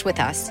in touch with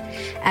us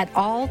at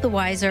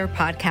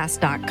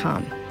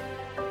allthewiserpodcast.com.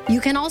 You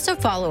can also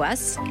follow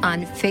us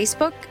on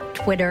Facebook,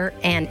 Twitter,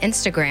 and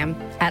Instagram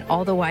at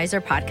All the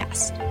Wiser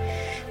Podcast.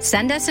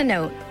 Send us a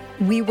note.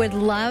 We would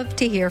love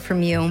to hear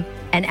from you.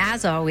 And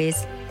as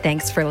always,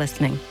 thanks for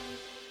listening.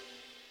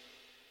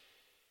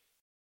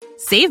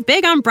 Save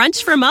big on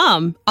brunch for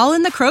mom, all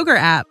in the Kroger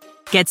app.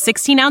 Get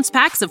 16-ounce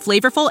packs of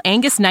flavorful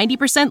Angus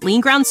 90%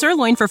 lean ground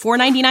sirloin for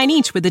 $4.99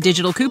 each with a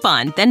digital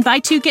coupon. Then buy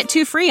 2, get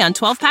 2 free on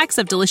 12 packs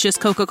of delicious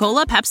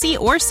Coca-Cola, Pepsi,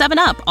 or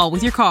 7-Up, all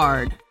with your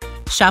card.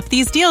 Shop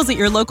these deals at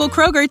your local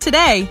Kroger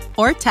today,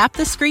 or tap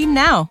the screen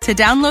now to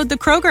download the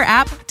Kroger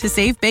app to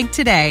save big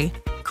today.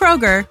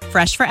 Kroger,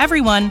 fresh for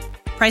everyone.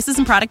 Prices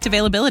and product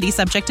availability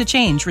subject to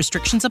change.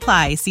 Restrictions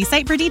apply. See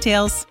site for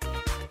details.